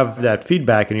if you have that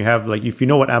feedback and you have like, if you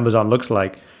know what Amazon looks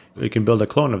like, you can build a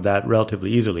clone of that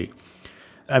relatively easily.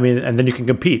 I mean, and then you can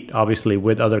compete obviously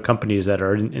with other companies that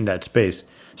are in that space.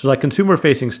 So like consumer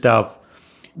facing stuff,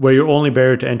 where your only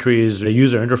barrier to entry is the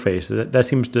user interface, that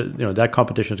seems to, that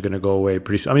competition is going to go away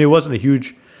pretty soon. I mean, it wasn't a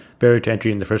huge barrier to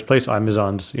entry in the first place.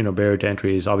 Amazon's, barrier to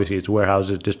entry is obviously its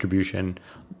warehouses, distribution,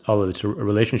 all of its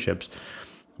relationships.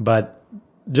 But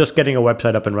just getting a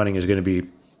website up and running is going to be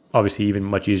obviously even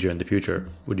much easier in the future.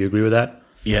 Would you agree with that?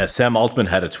 Yeah, Sam Altman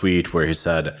had a tweet where he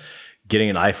said, getting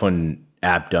an iPhone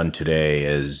app done today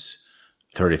is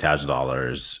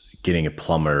 $30,000. Getting a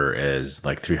plumber is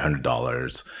like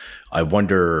 $300. I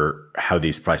wonder how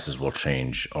these prices will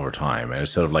change over time. And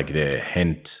it's sort of like the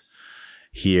hint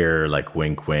here, like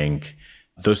wink, wink.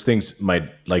 Those things might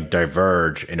like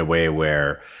diverge in a way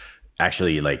where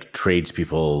actually like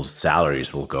tradespeople's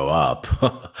salaries will go up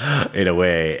in a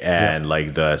way. And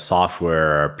like the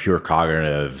software, pure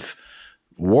cognitive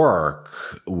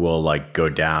work will like go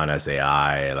down as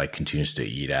AI like continues to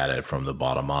eat at it from the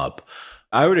bottom up.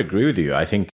 I would agree with you. I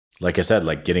think, like I said,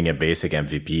 like getting a basic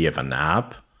MVP of an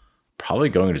app, probably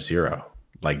going to zero.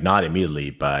 Like not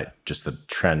immediately, but just the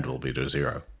trend will be to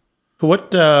zero.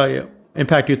 What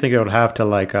impact do you think it would have to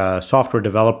like software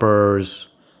developers?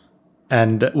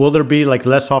 And will there be like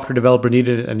less software developer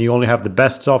needed and you only have the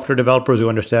best software developers who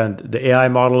understand the AI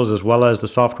models as well as the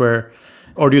software?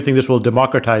 Or do you think this will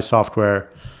democratize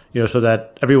software, so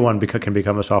that everyone can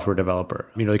become a software developer?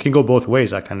 It can go both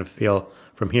ways, I kind of feel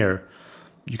from here.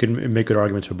 You can make good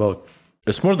arguments for both.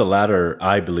 It's more the latter,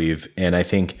 I believe. And I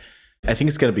think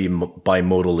it's going to be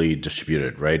bimodally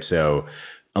distributed, right? So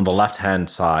on the left-hand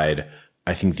side,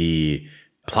 I think the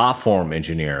platform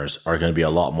engineers are going to be a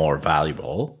lot more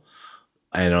valuable.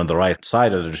 And on the right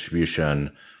side of the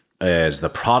distribution is the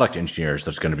product engineers.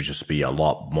 There's going to just be a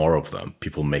lot more of them,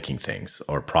 people making things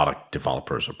or product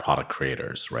developers or product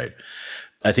creators, right?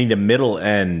 I think the middle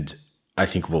end I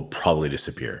think will probably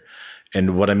disappear.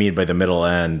 And what I mean by the middle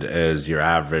end is your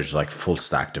average like full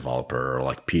stack developer or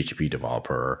like PHP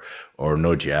developer or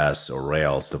Node.js or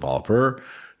Rails developer,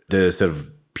 the sort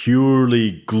of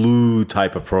purely glue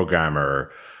type of programmer,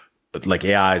 like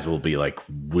AIs will be like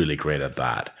really great at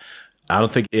that. I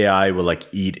don't think AI will like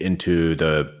eat into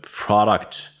the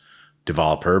product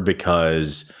developer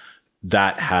because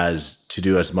that has to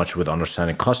do as much with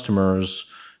understanding customers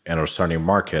and understanding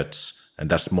markets. And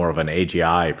that's more of an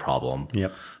AGI problem.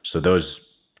 Yep. So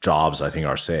those jobs, I think,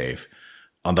 are safe.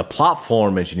 On the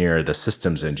platform engineer, the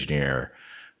systems engineer,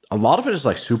 a lot of it is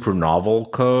like super novel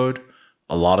code.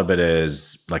 A lot of it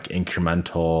is like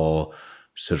incremental,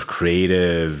 sort of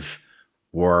creative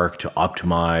work to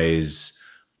optimize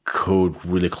code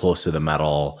really close to the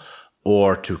metal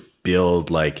or to build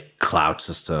like cloud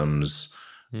systems.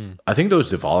 I think those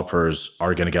developers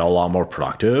are going to get a lot more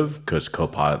productive because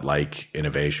Copilot-like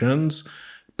innovations,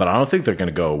 but I don't think they're going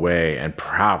to go away, and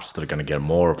perhaps they're going to get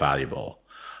more valuable.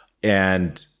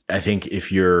 And I think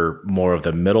if you're more of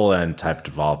the middle end type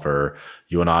developer,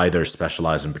 you want to either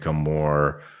specialize and become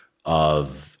more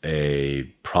of a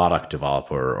product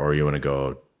developer, or you want to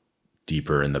go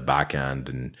deeper in the back end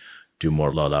and do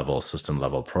more low level, system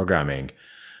level programming.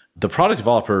 The product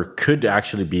developer could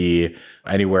actually be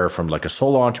anywhere from like a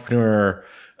solo entrepreneur,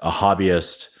 a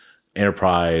hobbyist,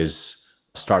 enterprise,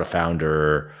 start a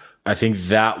founder. I think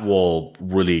that will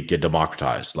really get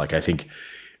democratized. Like I think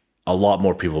a lot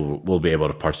more people will be able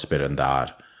to participate in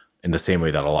that in the same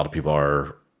way that a lot of people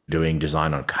are doing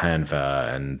design on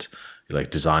Canva, and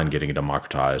like design getting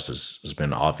democratized has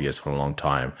been obvious for a long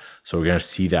time. So we're going to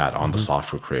see that on the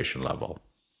software creation level.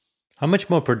 How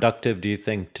much more productive do you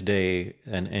think today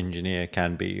an engineer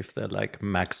can be if they're like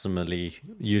maximally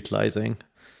utilizing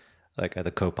like either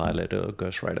Copilot or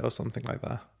Ghostwriter or something like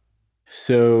that?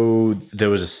 So there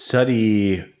was a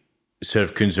study sort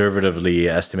of conservatively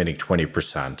estimating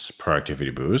 20%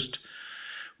 productivity boost,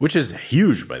 which is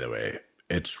huge, by the way.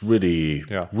 It's really,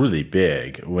 really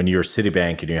big. When you're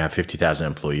Citibank and you have 50,000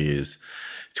 employees,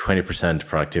 20%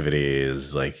 productivity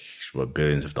is like what,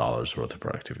 billions of dollars worth of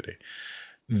productivity.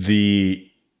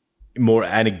 The more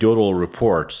anecdotal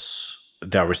reports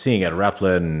that we're seeing at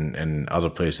Replit and other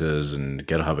places, and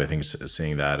GitHub, I think, is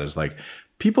seeing that is like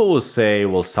people will say,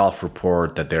 will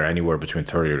self-report that they're anywhere between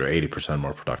 30 to 80%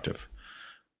 more productive.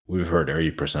 We've heard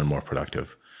 80% more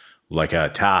productive. Like a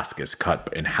task is cut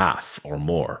in half or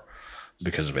more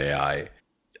because of AI.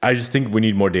 I just think we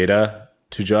need more data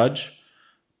to judge,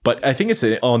 but I think it's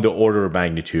on the order of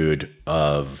magnitude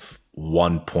of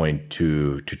 1.2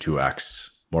 to 2x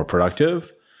more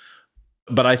productive.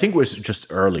 But I think we're just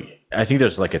early. I think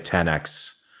there's like a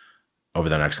 10x over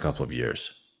the next couple of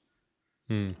years.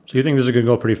 So you think this is going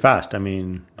to go pretty fast? I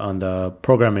mean, on the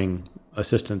programming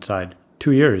assistant side,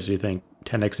 2 years, you think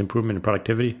 10x improvement in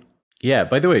productivity? Yeah,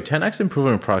 by the way, 10x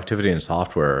improvement in productivity in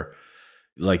software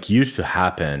like used to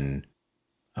happen,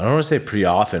 I don't want to say pretty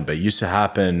often, but used to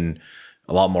happen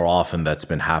a lot more often. That's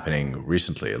been happening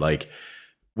recently. Like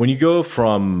when you go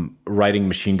from writing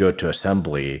machine code to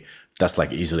assembly, that's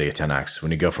like easily a 10x.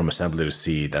 When you go from assembly to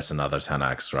C, that's another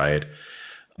 10x, right?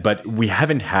 But we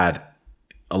haven't had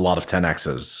a lot of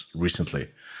 10x's recently.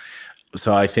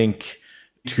 So I think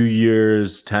 2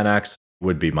 years, 10x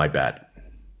would be my bet,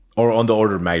 or on the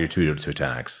order of magnitude to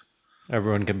 10x.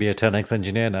 Everyone can be a 10x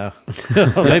engineer now.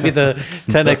 Maybe the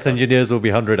 10x engineers will be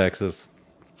 100x's.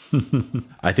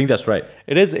 I think that's right.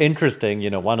 It is interesting. You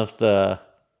know, one of the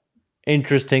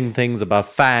interesting things about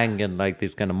FANG and like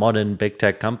these kind of modern big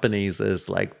tech companies is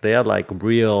like they're like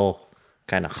real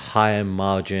kind of high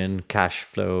margin cash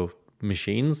flow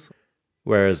machines.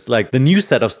 Whereas like the new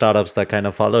set of startups that kind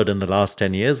of followed in the last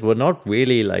 10 years were not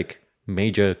really like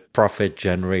major profit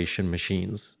generation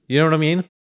machines. You know what I mean?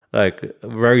 Like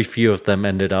very few of them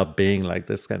ended up being like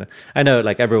this kind of, I know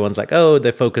like everyone's like, oh,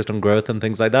 they're focused on growth and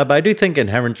things like that. But I do think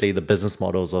inherently the business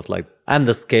models of like, and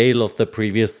the scale of the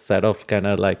previous set of kind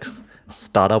of like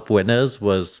startup winners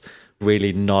was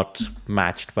really not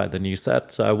matched by the new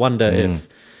set. So I wonder if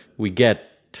we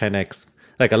get 10x,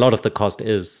 like a lot of the cost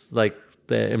is like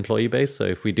the employee base. So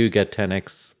if we do get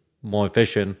 10x more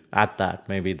efficient at that,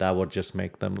 maybe that would just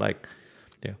make them like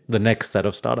the next set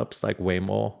of startups like way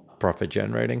more profit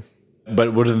generating.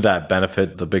 But wouldn't that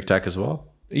benefit the big tech as well?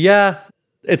 Yeah,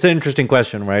 it's an interesting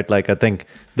question, right? Like I think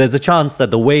there's a chance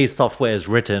that the way software is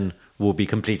written will be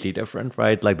completely different,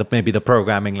 right? Like maybe the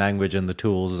programming language and the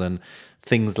tools and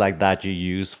things like that you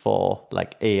use for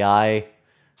like AI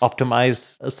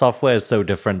optimized software is so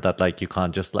different that like you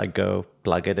can't just like go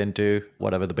plug it into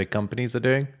whatever the big companies are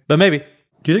doing. But maybe.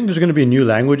 Do you think there's going to be new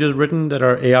languages written that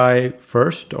are AI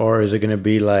first, or is it going to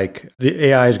be like the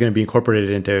AI is going to be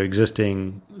incorporated into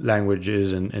existing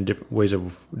languages and different ways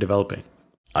of developing?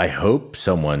 I hope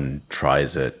someone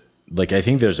tries it. Like, I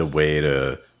think there's a way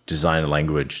to design a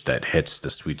language that hits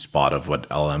the sweet spot of what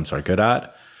LLMs are good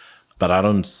at, but I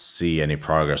don't see any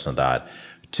progress on that.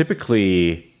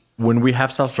 Typically, when we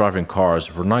have self-driving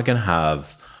cars, we're not going to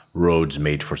have roads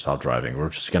made for self-driving. We're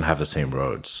just going to have the same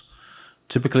roads.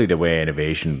 Typically, the way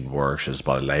innovation works is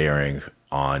by layering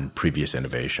on previous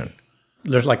innovation.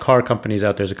 There's like car companies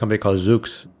out there. There's a company called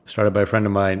Zoox, started by a friend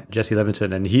of mine, Jesse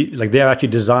Levinson, and they have actually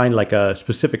designed like a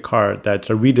specific car that's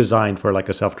a redesigned for like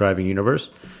a self-driving universe.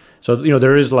 So,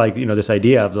 there is like, this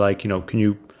idea of like, can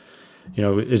you,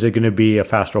 is it going to be a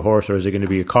faster horse or is it going to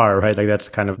be a car, right? Like that's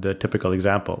kind of the typical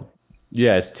example.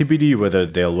 Yeah, it's TBD whether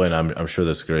they'll win. I'm sure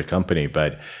that's a great company,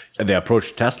 but the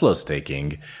approach Tesla's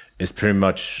taking is pretty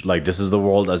much like, this is the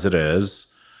world as it is,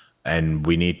 and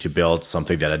we need to build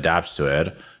something that adapts to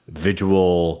it.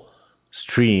 Visual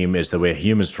stream is the way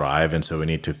humans drive, and so we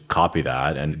need to copy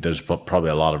that, and there's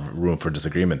probably a lot of room for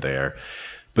disagreement there.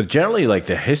 But generally, like,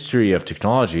 the history of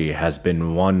technology has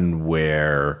been one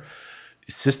where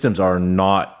systems are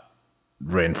not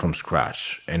written from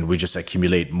scratch, and we just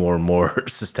accumulate more and more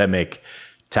systemic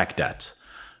tech debt.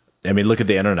 I mean, look at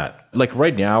the internet. Like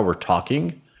right now, we're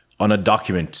talking on a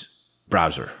document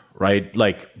browser, right?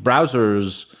 Like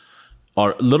browsers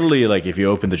are literally like, if you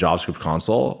open the JavaScript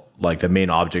console, like the main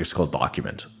object is called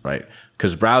document, right?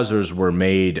 Because browsers were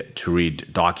made to read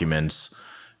documents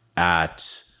at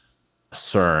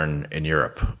CERN in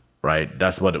Europe, right?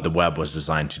 That's what the web was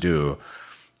designed to do.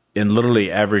 And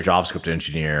literally every JavaScript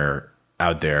engineer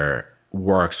out there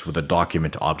works with a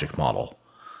document object model.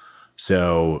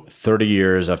 So 30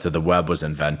 years after the web was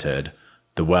invented,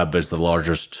 the web is the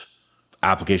largest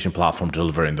application platform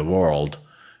delivered in the world,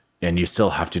 and you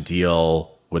still have to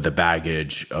deal with the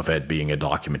baggage of it being a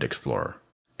document explorer.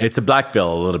 It's a black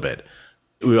bill a little bit.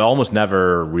 We almost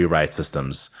never rewrite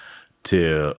systems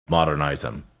to modernize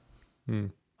them.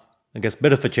 I guess a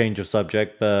bit of a change of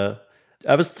subject, but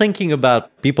I was thinking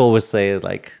about, people always say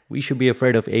like, we should be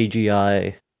afraid of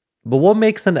AGI, but what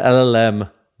makes an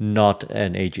LLM not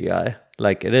an AGI?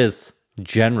 Like, it is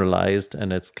generalized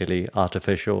and it's clearly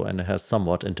artificial and it has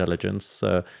somewhat intelligence.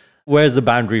 So where's the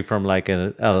boundary from like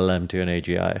an LLM to an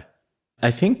AGI? I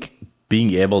think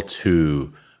being able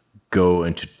to go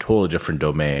into a totally different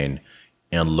domain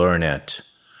and learn it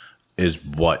is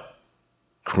what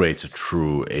creates a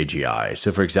true AGI.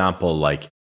 So for example, like,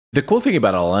 the cool thing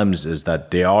about LLMs is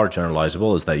that they are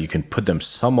generalizable, is that you can put them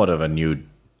somewhat of a new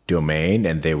domain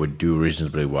and they would do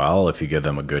reasonably well if you give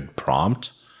them a good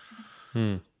prompt.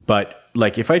 But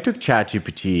like, if I took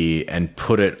ChatGPT and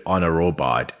put it on a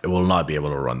robot, it will not be able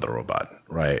to run the robot,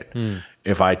 right?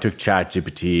 If I took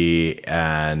ChatGPT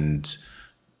and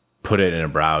put it in a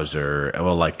browser, it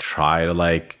will like try to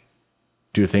like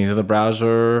do things in the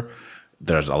browser.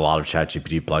 There's a lot of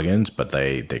ChatGPT plugins, but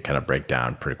they kind of break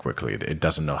down pretty quickly. It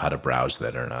doesn't know how to browse the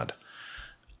internet.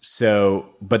 So,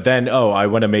 but then, I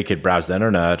want to make it browse the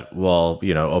internet. Well,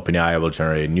 OpenAI will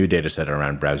generate a new data set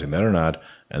around browsing the internet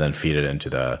and then feed it into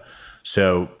the...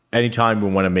 So anytime we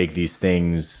want to make these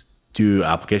things do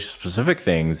application-specific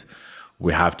things,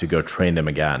 we have to go train them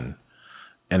again.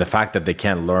 And the fact that they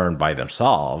can't learn by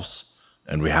themselves,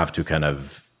 and we have to kind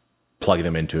of plug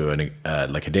them into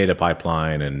like a data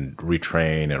pipeline and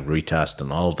retrain and retest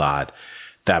and all of that,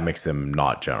 that makes them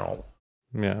not general.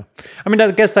 Yeah. I mean,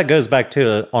 I guess that goes back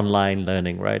to online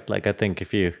learning, right? Like, I think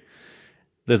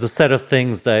there's a set of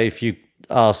things that if you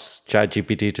ask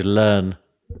ChatGPT to learn,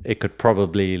 it could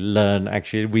probably learn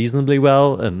actually reasonably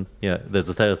well. And yeah, there's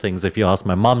a set of things if you ask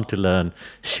my mom to learn,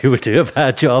 she would do a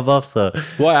bad job of. So,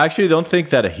 well, I actually don't think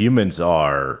that humans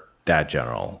are that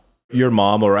general. Your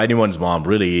mom or anyone's mom,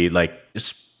 really, like,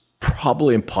 it's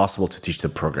probably impossible to teach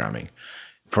them programming.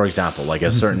 For example, like at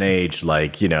a certain age,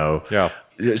 like, yeah.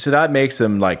 So that makes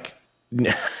them like,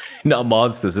 not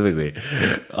moms specifically.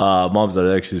 Moms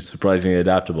are actually surprisingly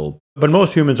adaptable. But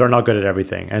most humans are not good at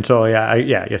everything. And so,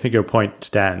 I think your point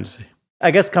stands. I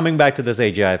guess coming back to this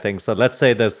AGI thing, so let's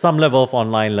say there's some level of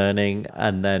online learning,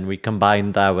 and then we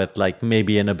combine that with like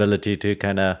maybe an ability to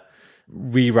kind of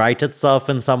rewrite itself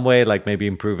in some way, like maybe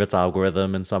improve its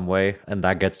algorithm in some way, and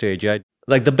that gets to AGI.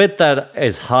 Like, the bit that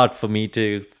is hard for me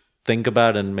to think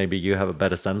about, and maybe you have a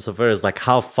better sense of it, is like,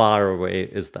 how far away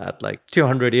is that? Like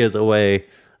 200 years away?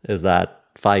 Is that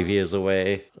 5 years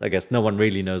away? I guess no one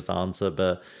really knows the answer,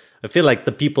 but I feel like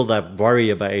the people that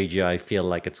worry about AGI feel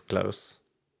like it's close.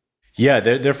 Yeah,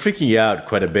 they're freaking out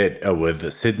quite a bit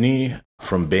with Sydney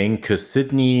from Bing, because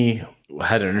Sydney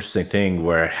had an interesting thing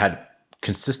where it had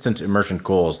consistent emergent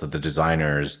goals that the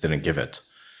designers didn't give it.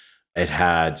 It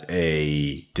had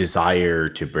a desire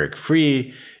to break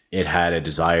free. It had a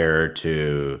desire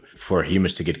for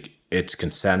humans to get its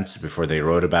consent before they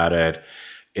wrote about it.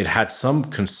 It had some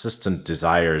consistent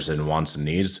desires and wants and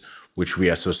needs, which we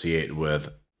associate with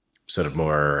sort of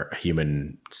more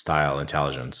human style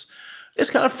intelligence. It's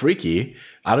kind of freaky.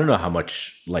 I don't know how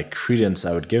much like credence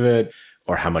I would give it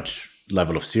or how much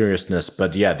level of seriousness,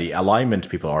 but yeah, the alignment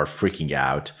people are freaking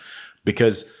out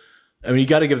because I mean, you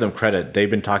got to give them credit. They've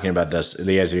been talking about this.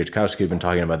 Eliezer Yudkowsky has been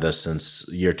talking about this since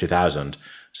year 2000.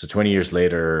 So 20 years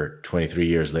later, 23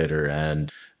 years later,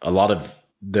 and a lot of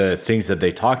the things that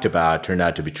they talked about turned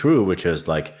out to be true, which is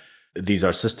like these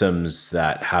are systems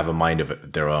that have a mind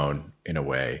of their own in a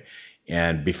way.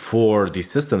 And before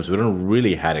these systems, we don't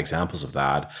really had examples of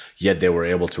that, yet they were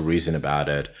able to reason about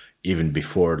it even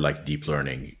before like deep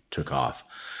learning took off.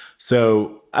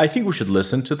 So I think we should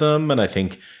listen to them, and I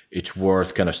think it's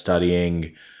worth kind of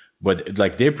studying. But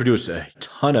like they produce a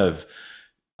ton of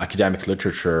academic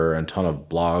literature and a ton of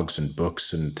blogs and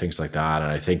books and things like that.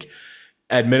 And I think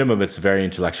at minimum, it's very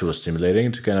intellectually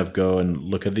stimulating to kind of go and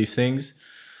look at these things.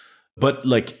 But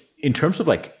like in terms of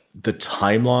like the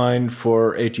timeline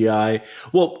for AGI,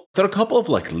 well, there are a couple of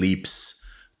like leaps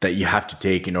that you have to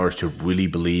take in order to really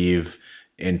believe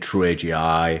in true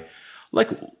AGI. Like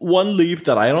one leap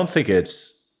that I don't think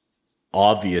it's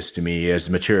obvious to me is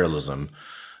materialism.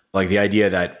 Like the idea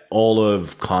that all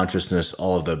of consciousness,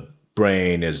 all of the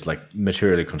brain is like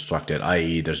materially constructed,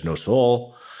 i.e. there's no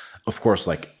soul. Of course,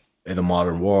 like in the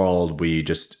modern world, we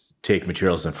just take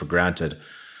materialism for granted.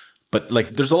 But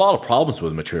like there's a lot of problems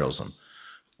with materialism.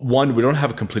 One, we don't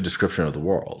have a complete description of the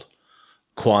world.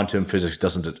 Quantum physics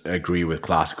doesn't agree with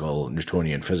classical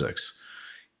Newtonian physics.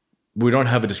 We don't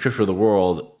have a description of the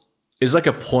world is like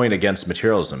a point against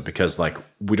materialism because like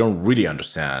we don't really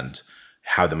understand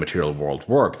how the material world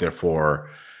works. Therefore,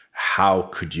 how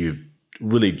could you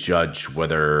really judge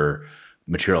whether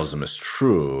materialism is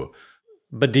true?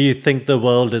 But do you think the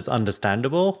world is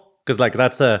understandable? Because like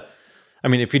I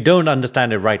mean, if you don't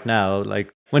understand it right now,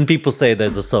 like when people say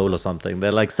there's a soul or something,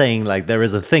 they're like saying like there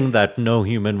is a thing that no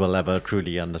human will ever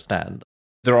truly understand.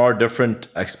 There are different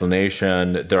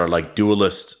explanations. There are like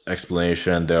dualist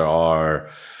explanation. There are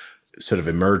sort of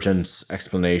emergence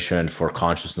explanation for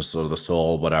consciousness or the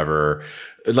soul, whatever.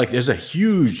 Like there's a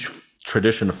huge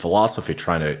tradition of philosophy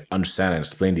trying to understand and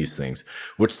explain these things,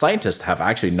 which scientists have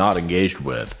actually not engaged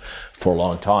with for a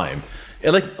long time.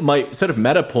 And like my sort of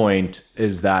meta point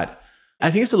is that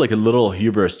I think it's like a little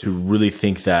hubris to really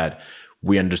think that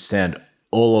we understand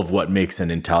all of what makes an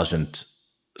intelligent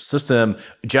system,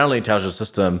 generally intelligent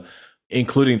system,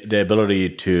 including the ability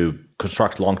to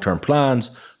construct long-term plans,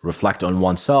 reflect on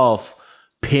oneself.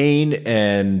 Pain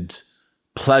and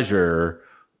pleasure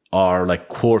are like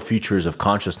core features of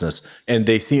consciousness, and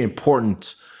they seem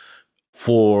important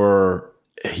for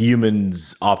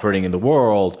humans operating in the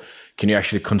world. Can you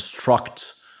actually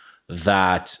construct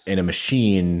that in a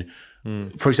machine?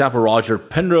 For example, Roger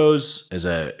Penrose is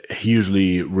a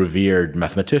hugely revered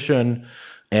mathematician,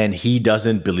 and he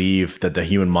doesn't believe that the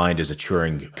human mind is a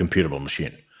Turing computable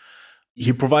machine.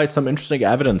 He provides some interesting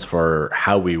evidence for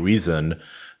how we reason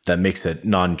that makes it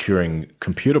non-Turing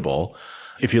computable.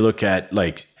 If you look at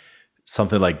like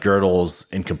something like Gödel's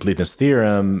incompleteness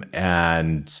theorem,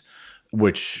 and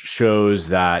which shows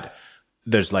that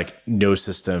there's like no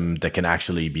system that can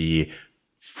actually be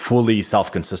fully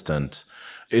self-consistent,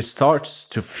 it starts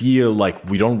to feel like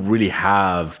we don't really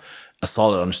have a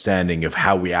solid understanding of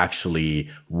how we actually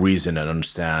reason and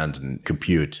understand and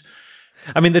compute.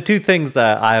 I mean, the two things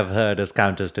that I have heard as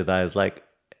counters to that is like,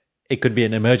 it could be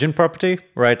an emergent property,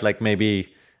 right? Like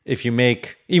maybe if you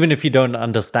make, even if you don't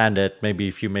understand it, maybe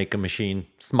if you make a machine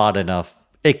smart enough,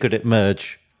 it could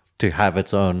emerge to have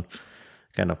its own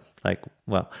kind of like,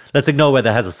 well, let's ignore whether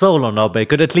it has a soul or not, but it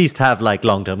could at least have like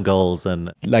long-term goals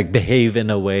and like behave in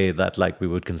a way that like we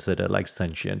would consider like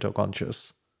sentient or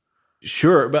conscious.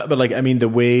 Sure, but like, I mean, the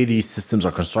way these systems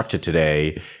are constructed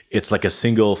today, it's like a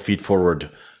single feed-forward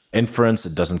inference.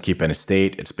 It doesn't keep any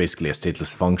state. It's basically a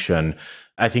stateless function.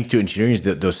 I think to engineering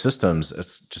those systems,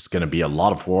 it's just going to be a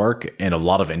lot of work and a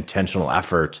lot of intentional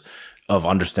effort of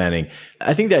understanding.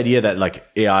 I think the idea that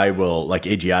like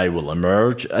AGI will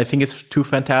emerge, I think it's too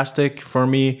fantastic for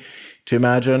me to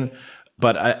imagine.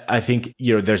 But I think,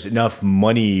 there's enough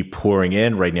money pouring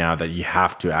in right now that you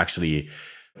have to actually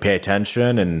pay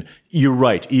attention. And you're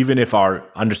right, even if our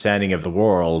understanding of the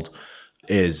world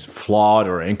is flawed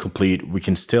or incomplete, we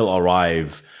can still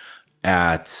arrive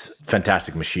at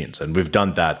fantastic machines. And we've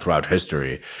done that throughout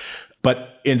history.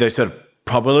 But in the sort of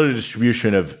probability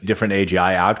distribution of different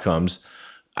AGI outcomes,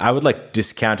 I would like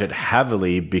discount it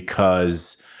heavily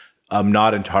because I'm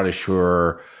not entirely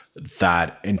sure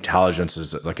that intelligence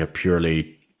is like a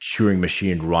purely Turing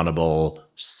machine runnable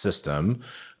system.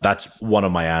 That's one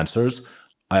of my answers.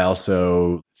 I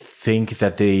also think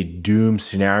that the doom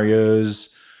scenarios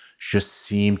just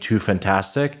seem too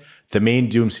fantastic. The main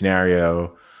doom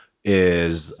scenario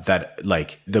is that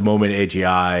like the moment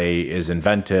AGI is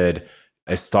invented,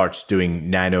 it starts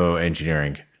doing nano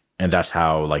engineering. And that's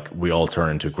how like we all turn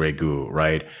into gray goo,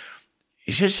 right?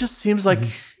 It just seems like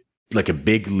a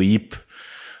big leap.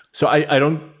 So I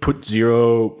don't put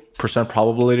 0%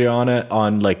 probability on it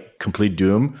on like complete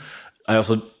doom. I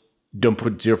also don't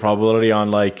put 0 probability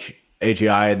on like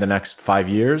AGI in the next 5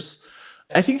 years.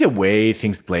 I think the way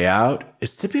things play out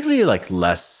is typically like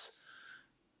less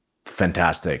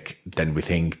fantastic than we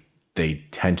think they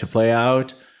tend to play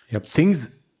out. Yep.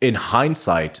 Things in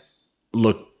hindsight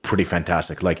look pretty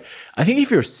fantastic. Like I think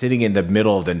if you're sitting in the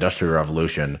middle of the Industrial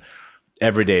Revolution,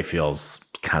 every day feels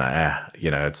kind of,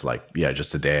 it's like, yeah,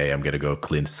 just a day. I'm going to go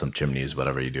clean some chimneys,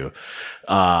 whatever you do.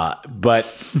 But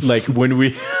like when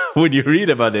you read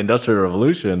about the Industrial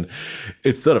Revolution,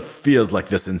 it sort of feels like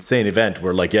this insane event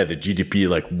where like, yeah, the GDP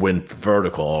like went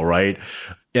vertical, right?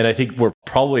 And I think we're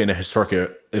probably in a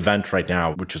historic event right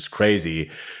now, which is crazy.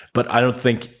 But I don't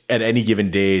think at any given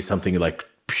day, something like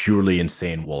purely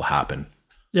insane will happen.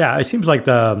 Yeah, it seems like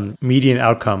the median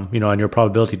outcome, on your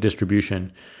probability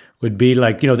distribution would be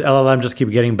like, the LLM just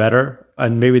keep getting better.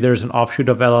 And maybe there's an offshoot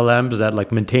of LLMs that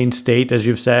like maintain state, as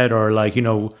you've said, or like,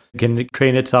 can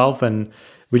train itself. And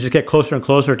we just get closer and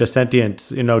closer to sentience,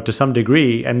 to some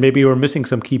degree. And maybe we're missing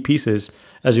some key pieces,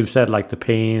 as you've said, like the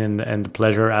pain and the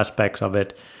pleasure aspects of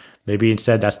it. Maybe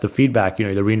instead that's the feedback,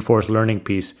 the reinforced learning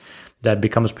piece that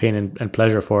becomes pain and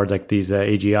pleasure for like these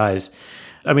AGIs.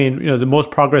 I mean, the most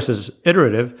progress is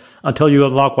iterative until you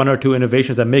unlock one or two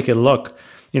innovations that make it look,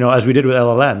 as we did with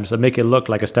LLMs, that make it look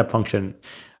like a step function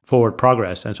forward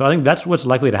progress. And so I think that's what's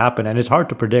likely to happen. And it's hard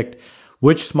to predict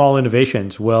which small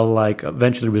innovations will like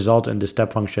eventually result in this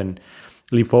step function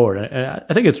leap forward. And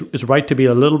I think it's right to be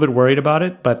a little bit worried about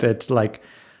it, but it's like,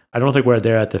 I don't think we're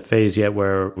there at the phase yet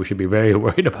where we should be very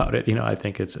worried about it. I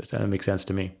think it makes sense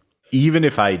to me. Even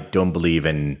if I don't believe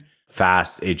in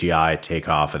fast AGI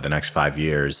takeoff in the next 5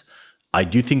 years, I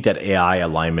do think that AI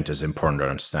alignment is important to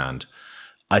understand.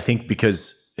 I think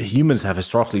because humans have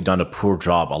historically done a poor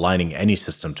job aligning any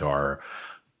system to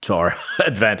our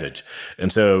advantage.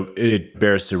 And so it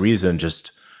bears to reason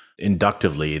just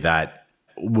inductively that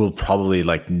we'll probably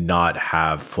like not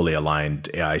have fully aligned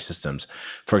AI systems.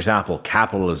 For example,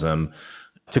 capitalism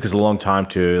took us a long time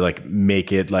to like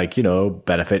make it like,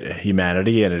 benefit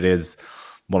humanity, and it is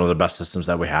one of the best systems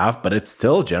that we have, but it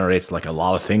still generates like a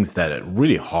lot of things that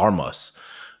really harm us.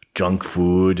 Junk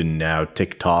food and now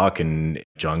TikTok and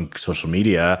junk social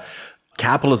media.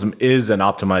 Capitalism is an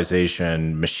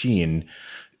optimization machine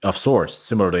of sorts,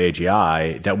 similar to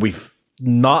AGI, that we've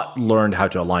not learned how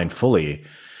to align fully.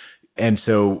 And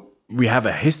so we have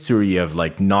a history of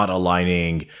like not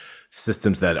aligning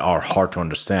systems that are hard to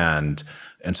understand.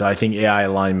 And so I think AI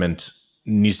alignment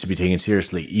needs to be taken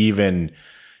seriously, even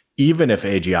if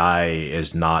AGI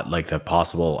is not like the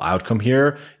possible outcome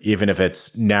here, even if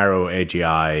it's narrow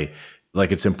AGI,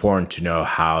 like it's important to know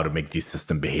how to make these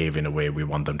systems behave in a way we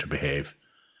want them to behave.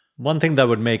 One thing that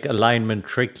would make alignment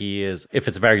tricky is if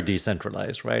it's very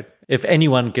decentralized, right? If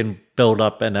anyone can build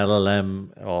up an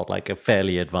LLM or like a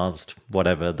fairly advanced,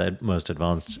 whatever that most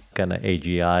advanced kind of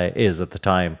AGI is at the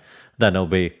time, then it'll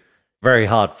be very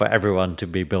hard for everyone to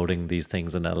be building these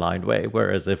things in an aligned way.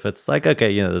 Whereas if it's like,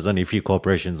 okay, there's only a few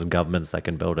corporations and governments that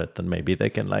can build it, then maybe they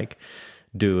can like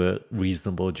do a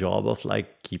reasonable job of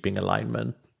like keeping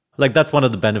alignment. Like that's one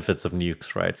of the benefits of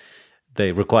nukes, right?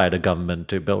 They required a government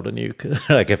to build a nuke.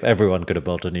 Like if everyone could have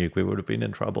built a nuke, we would have been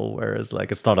in trouble. Whereas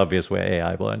like it's not obvious where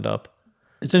AI will end up.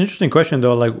 It's an interesting question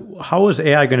though. Like how is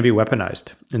AI going to be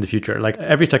weaponized in the future? Like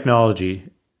every technology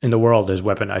in the world is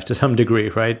weaponized to some degree,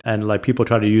 right? And like people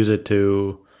try to use it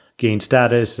to gain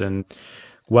status and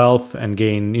wealth and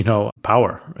gain,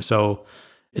 power. So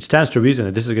it stands to reason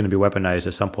that this is going to be weaponized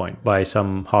at some point by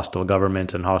some hostile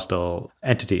governments and hostile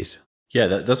entities. Yeah,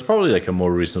 that's probably like a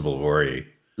more reasonable worry.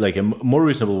 Like a more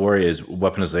reasonable worry is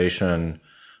weaponization,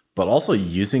 but also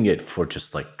using it for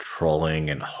just like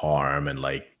trolling and harm and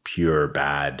like pure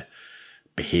bad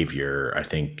behavior, I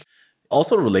think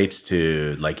also relates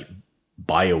to like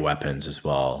bioweapons as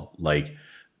well. Like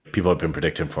people have been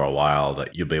predicting for a while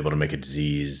that you'll be able to make a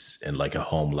disease in like a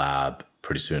home lab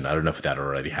pretty soon. I don't know if that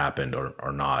already happened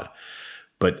or not,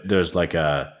 but there's like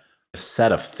a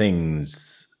set of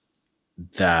things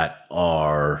that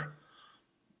are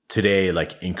today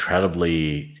like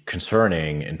incredibly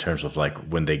concerning in terms of like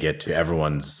when they get to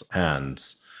everyone's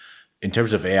hands. In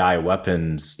terms of AI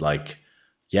weapons, like,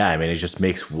 yeah, I mean, it just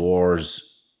makes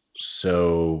wars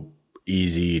so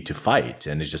easy to fight.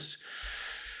 And it's just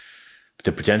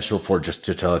the potential for just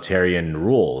totalitarian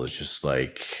rule is just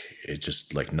like, it's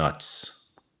just like nuts.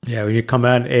 Yeah, when you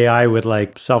combine AI with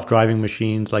like self-driving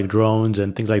machines like drones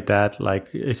and things like that,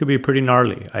 like it could be pretty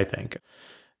gnarly, I think.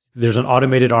 There's an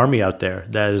automated army out there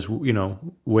that is,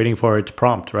 waiting for its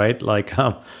prompt, right? Like,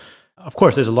 of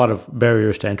course, there's a lot of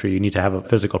barriers to entry. You need to have a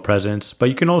physical presence, but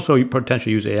you can also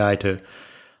potentially use AI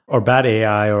or bad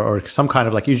AI or some kind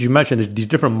of, like, as you mentioned, there's these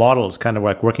different models kind of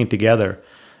like working together.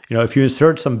 If you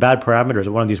insert some bad parameters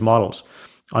in one of these models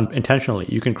intentionally,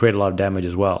 you can create a lot of damage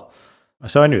as well.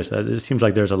 So anyways, it seems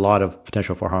like there's a lot of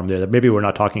potential for harm there that maybe we're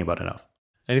not talking about enough.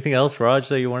 Anything else, Raj,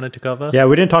 that you wanted to cover? Yeah,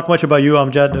 we didn't talk much about you,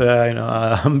 Amjad.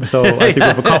 So I think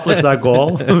we've accomplished that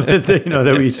goal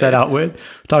that we set out with.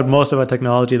 We talked most about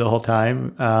technology the whole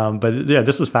time. But yeah,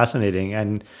 this was fascinating.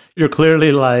 And you're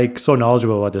clearly like so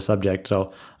knowledgeable about this subject.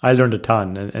 So I learned a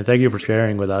ton. And thank you for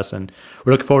sharing with us. And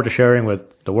we're looking forward to sharing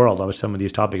with the world on some of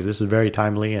these topics. This is very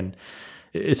timely. And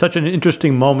it's such an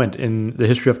interesting moment in the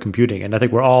history of computing. And I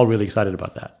think we're all really excited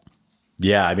about that.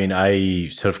 Yeah, I mean, I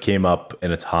sort of came up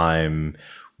in a time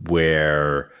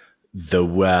where the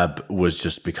web was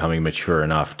just becoming mature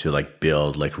enough to like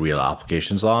build like real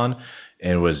applications on.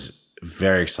 And it was a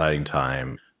very exciting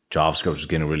time. JavaScript was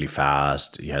getting really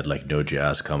fast. You had like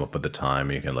Node.js come up at the time,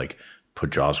 and you can like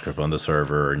put JavaScript on the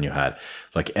server, and you had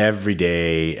like every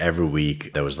day, every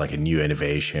week, there was like a new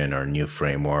innovation or a new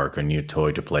framework or a new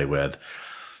toy to play with.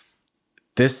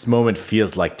 This moment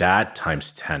feels like that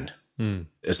times 10.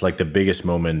 It's like the biggest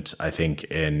moment, I think,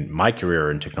 in my career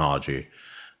in technology,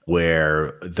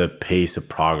 where the pace of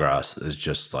progress is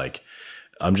just like,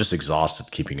 I'm just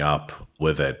exhausted keeping up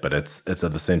with it. But it's at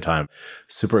the same time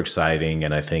super exciting.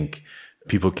 And I think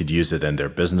people could use it in their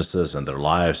businesses and their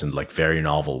lives in like very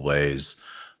novel ways.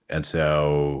 And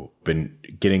so been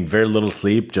getting very little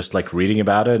sleep, just like reading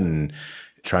about it and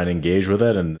trying to engage with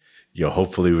it. And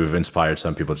hopefully we've inspired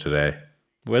some people today.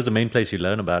 Where's the main place you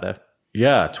learn about it?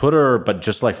 Yeah, Twitter, but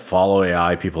just like follow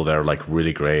AI people that are like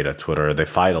really great at Twitter. They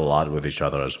fight a lot with each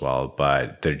other as well,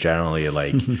 but they're generally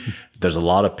like, there's a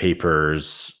lot of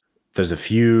papers. There's a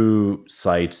few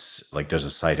sites, like there's a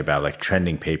site about like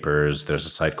trending papers. There's a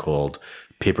site called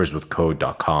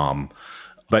paperswithcode.com.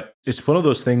 But it's one of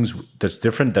those things that's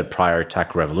different than prior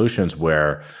tech revolutions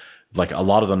where like a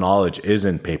lot of the knowledge is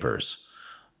in papers.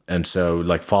 And so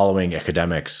like following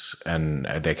academics and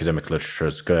the academic literature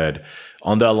is good.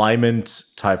 On the alignment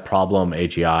type problem,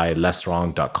 AGI,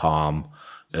 lesswrong.com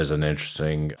is an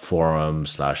interesting forum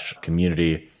 /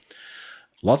 community.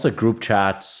 Lots of group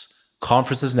chats,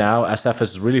 conferences now. SF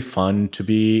is really fun to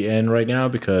be in right now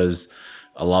because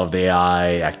a lot of the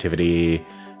AI activity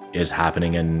is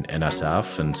happening in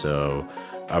SF. And so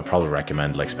I would probably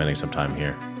recommend like spending some time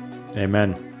here.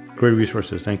 Amen. Great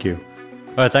resources. Thank you.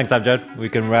 All right, thanks, Amjad. We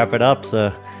can wrap it up.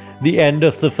 So the end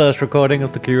of the first recording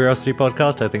of the Curiosity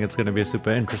podcast. I think it's going to be a super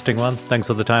interesting one. Thanks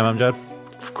for the time, Amjad.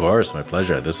 Of course, my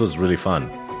pleasure. This was really fun.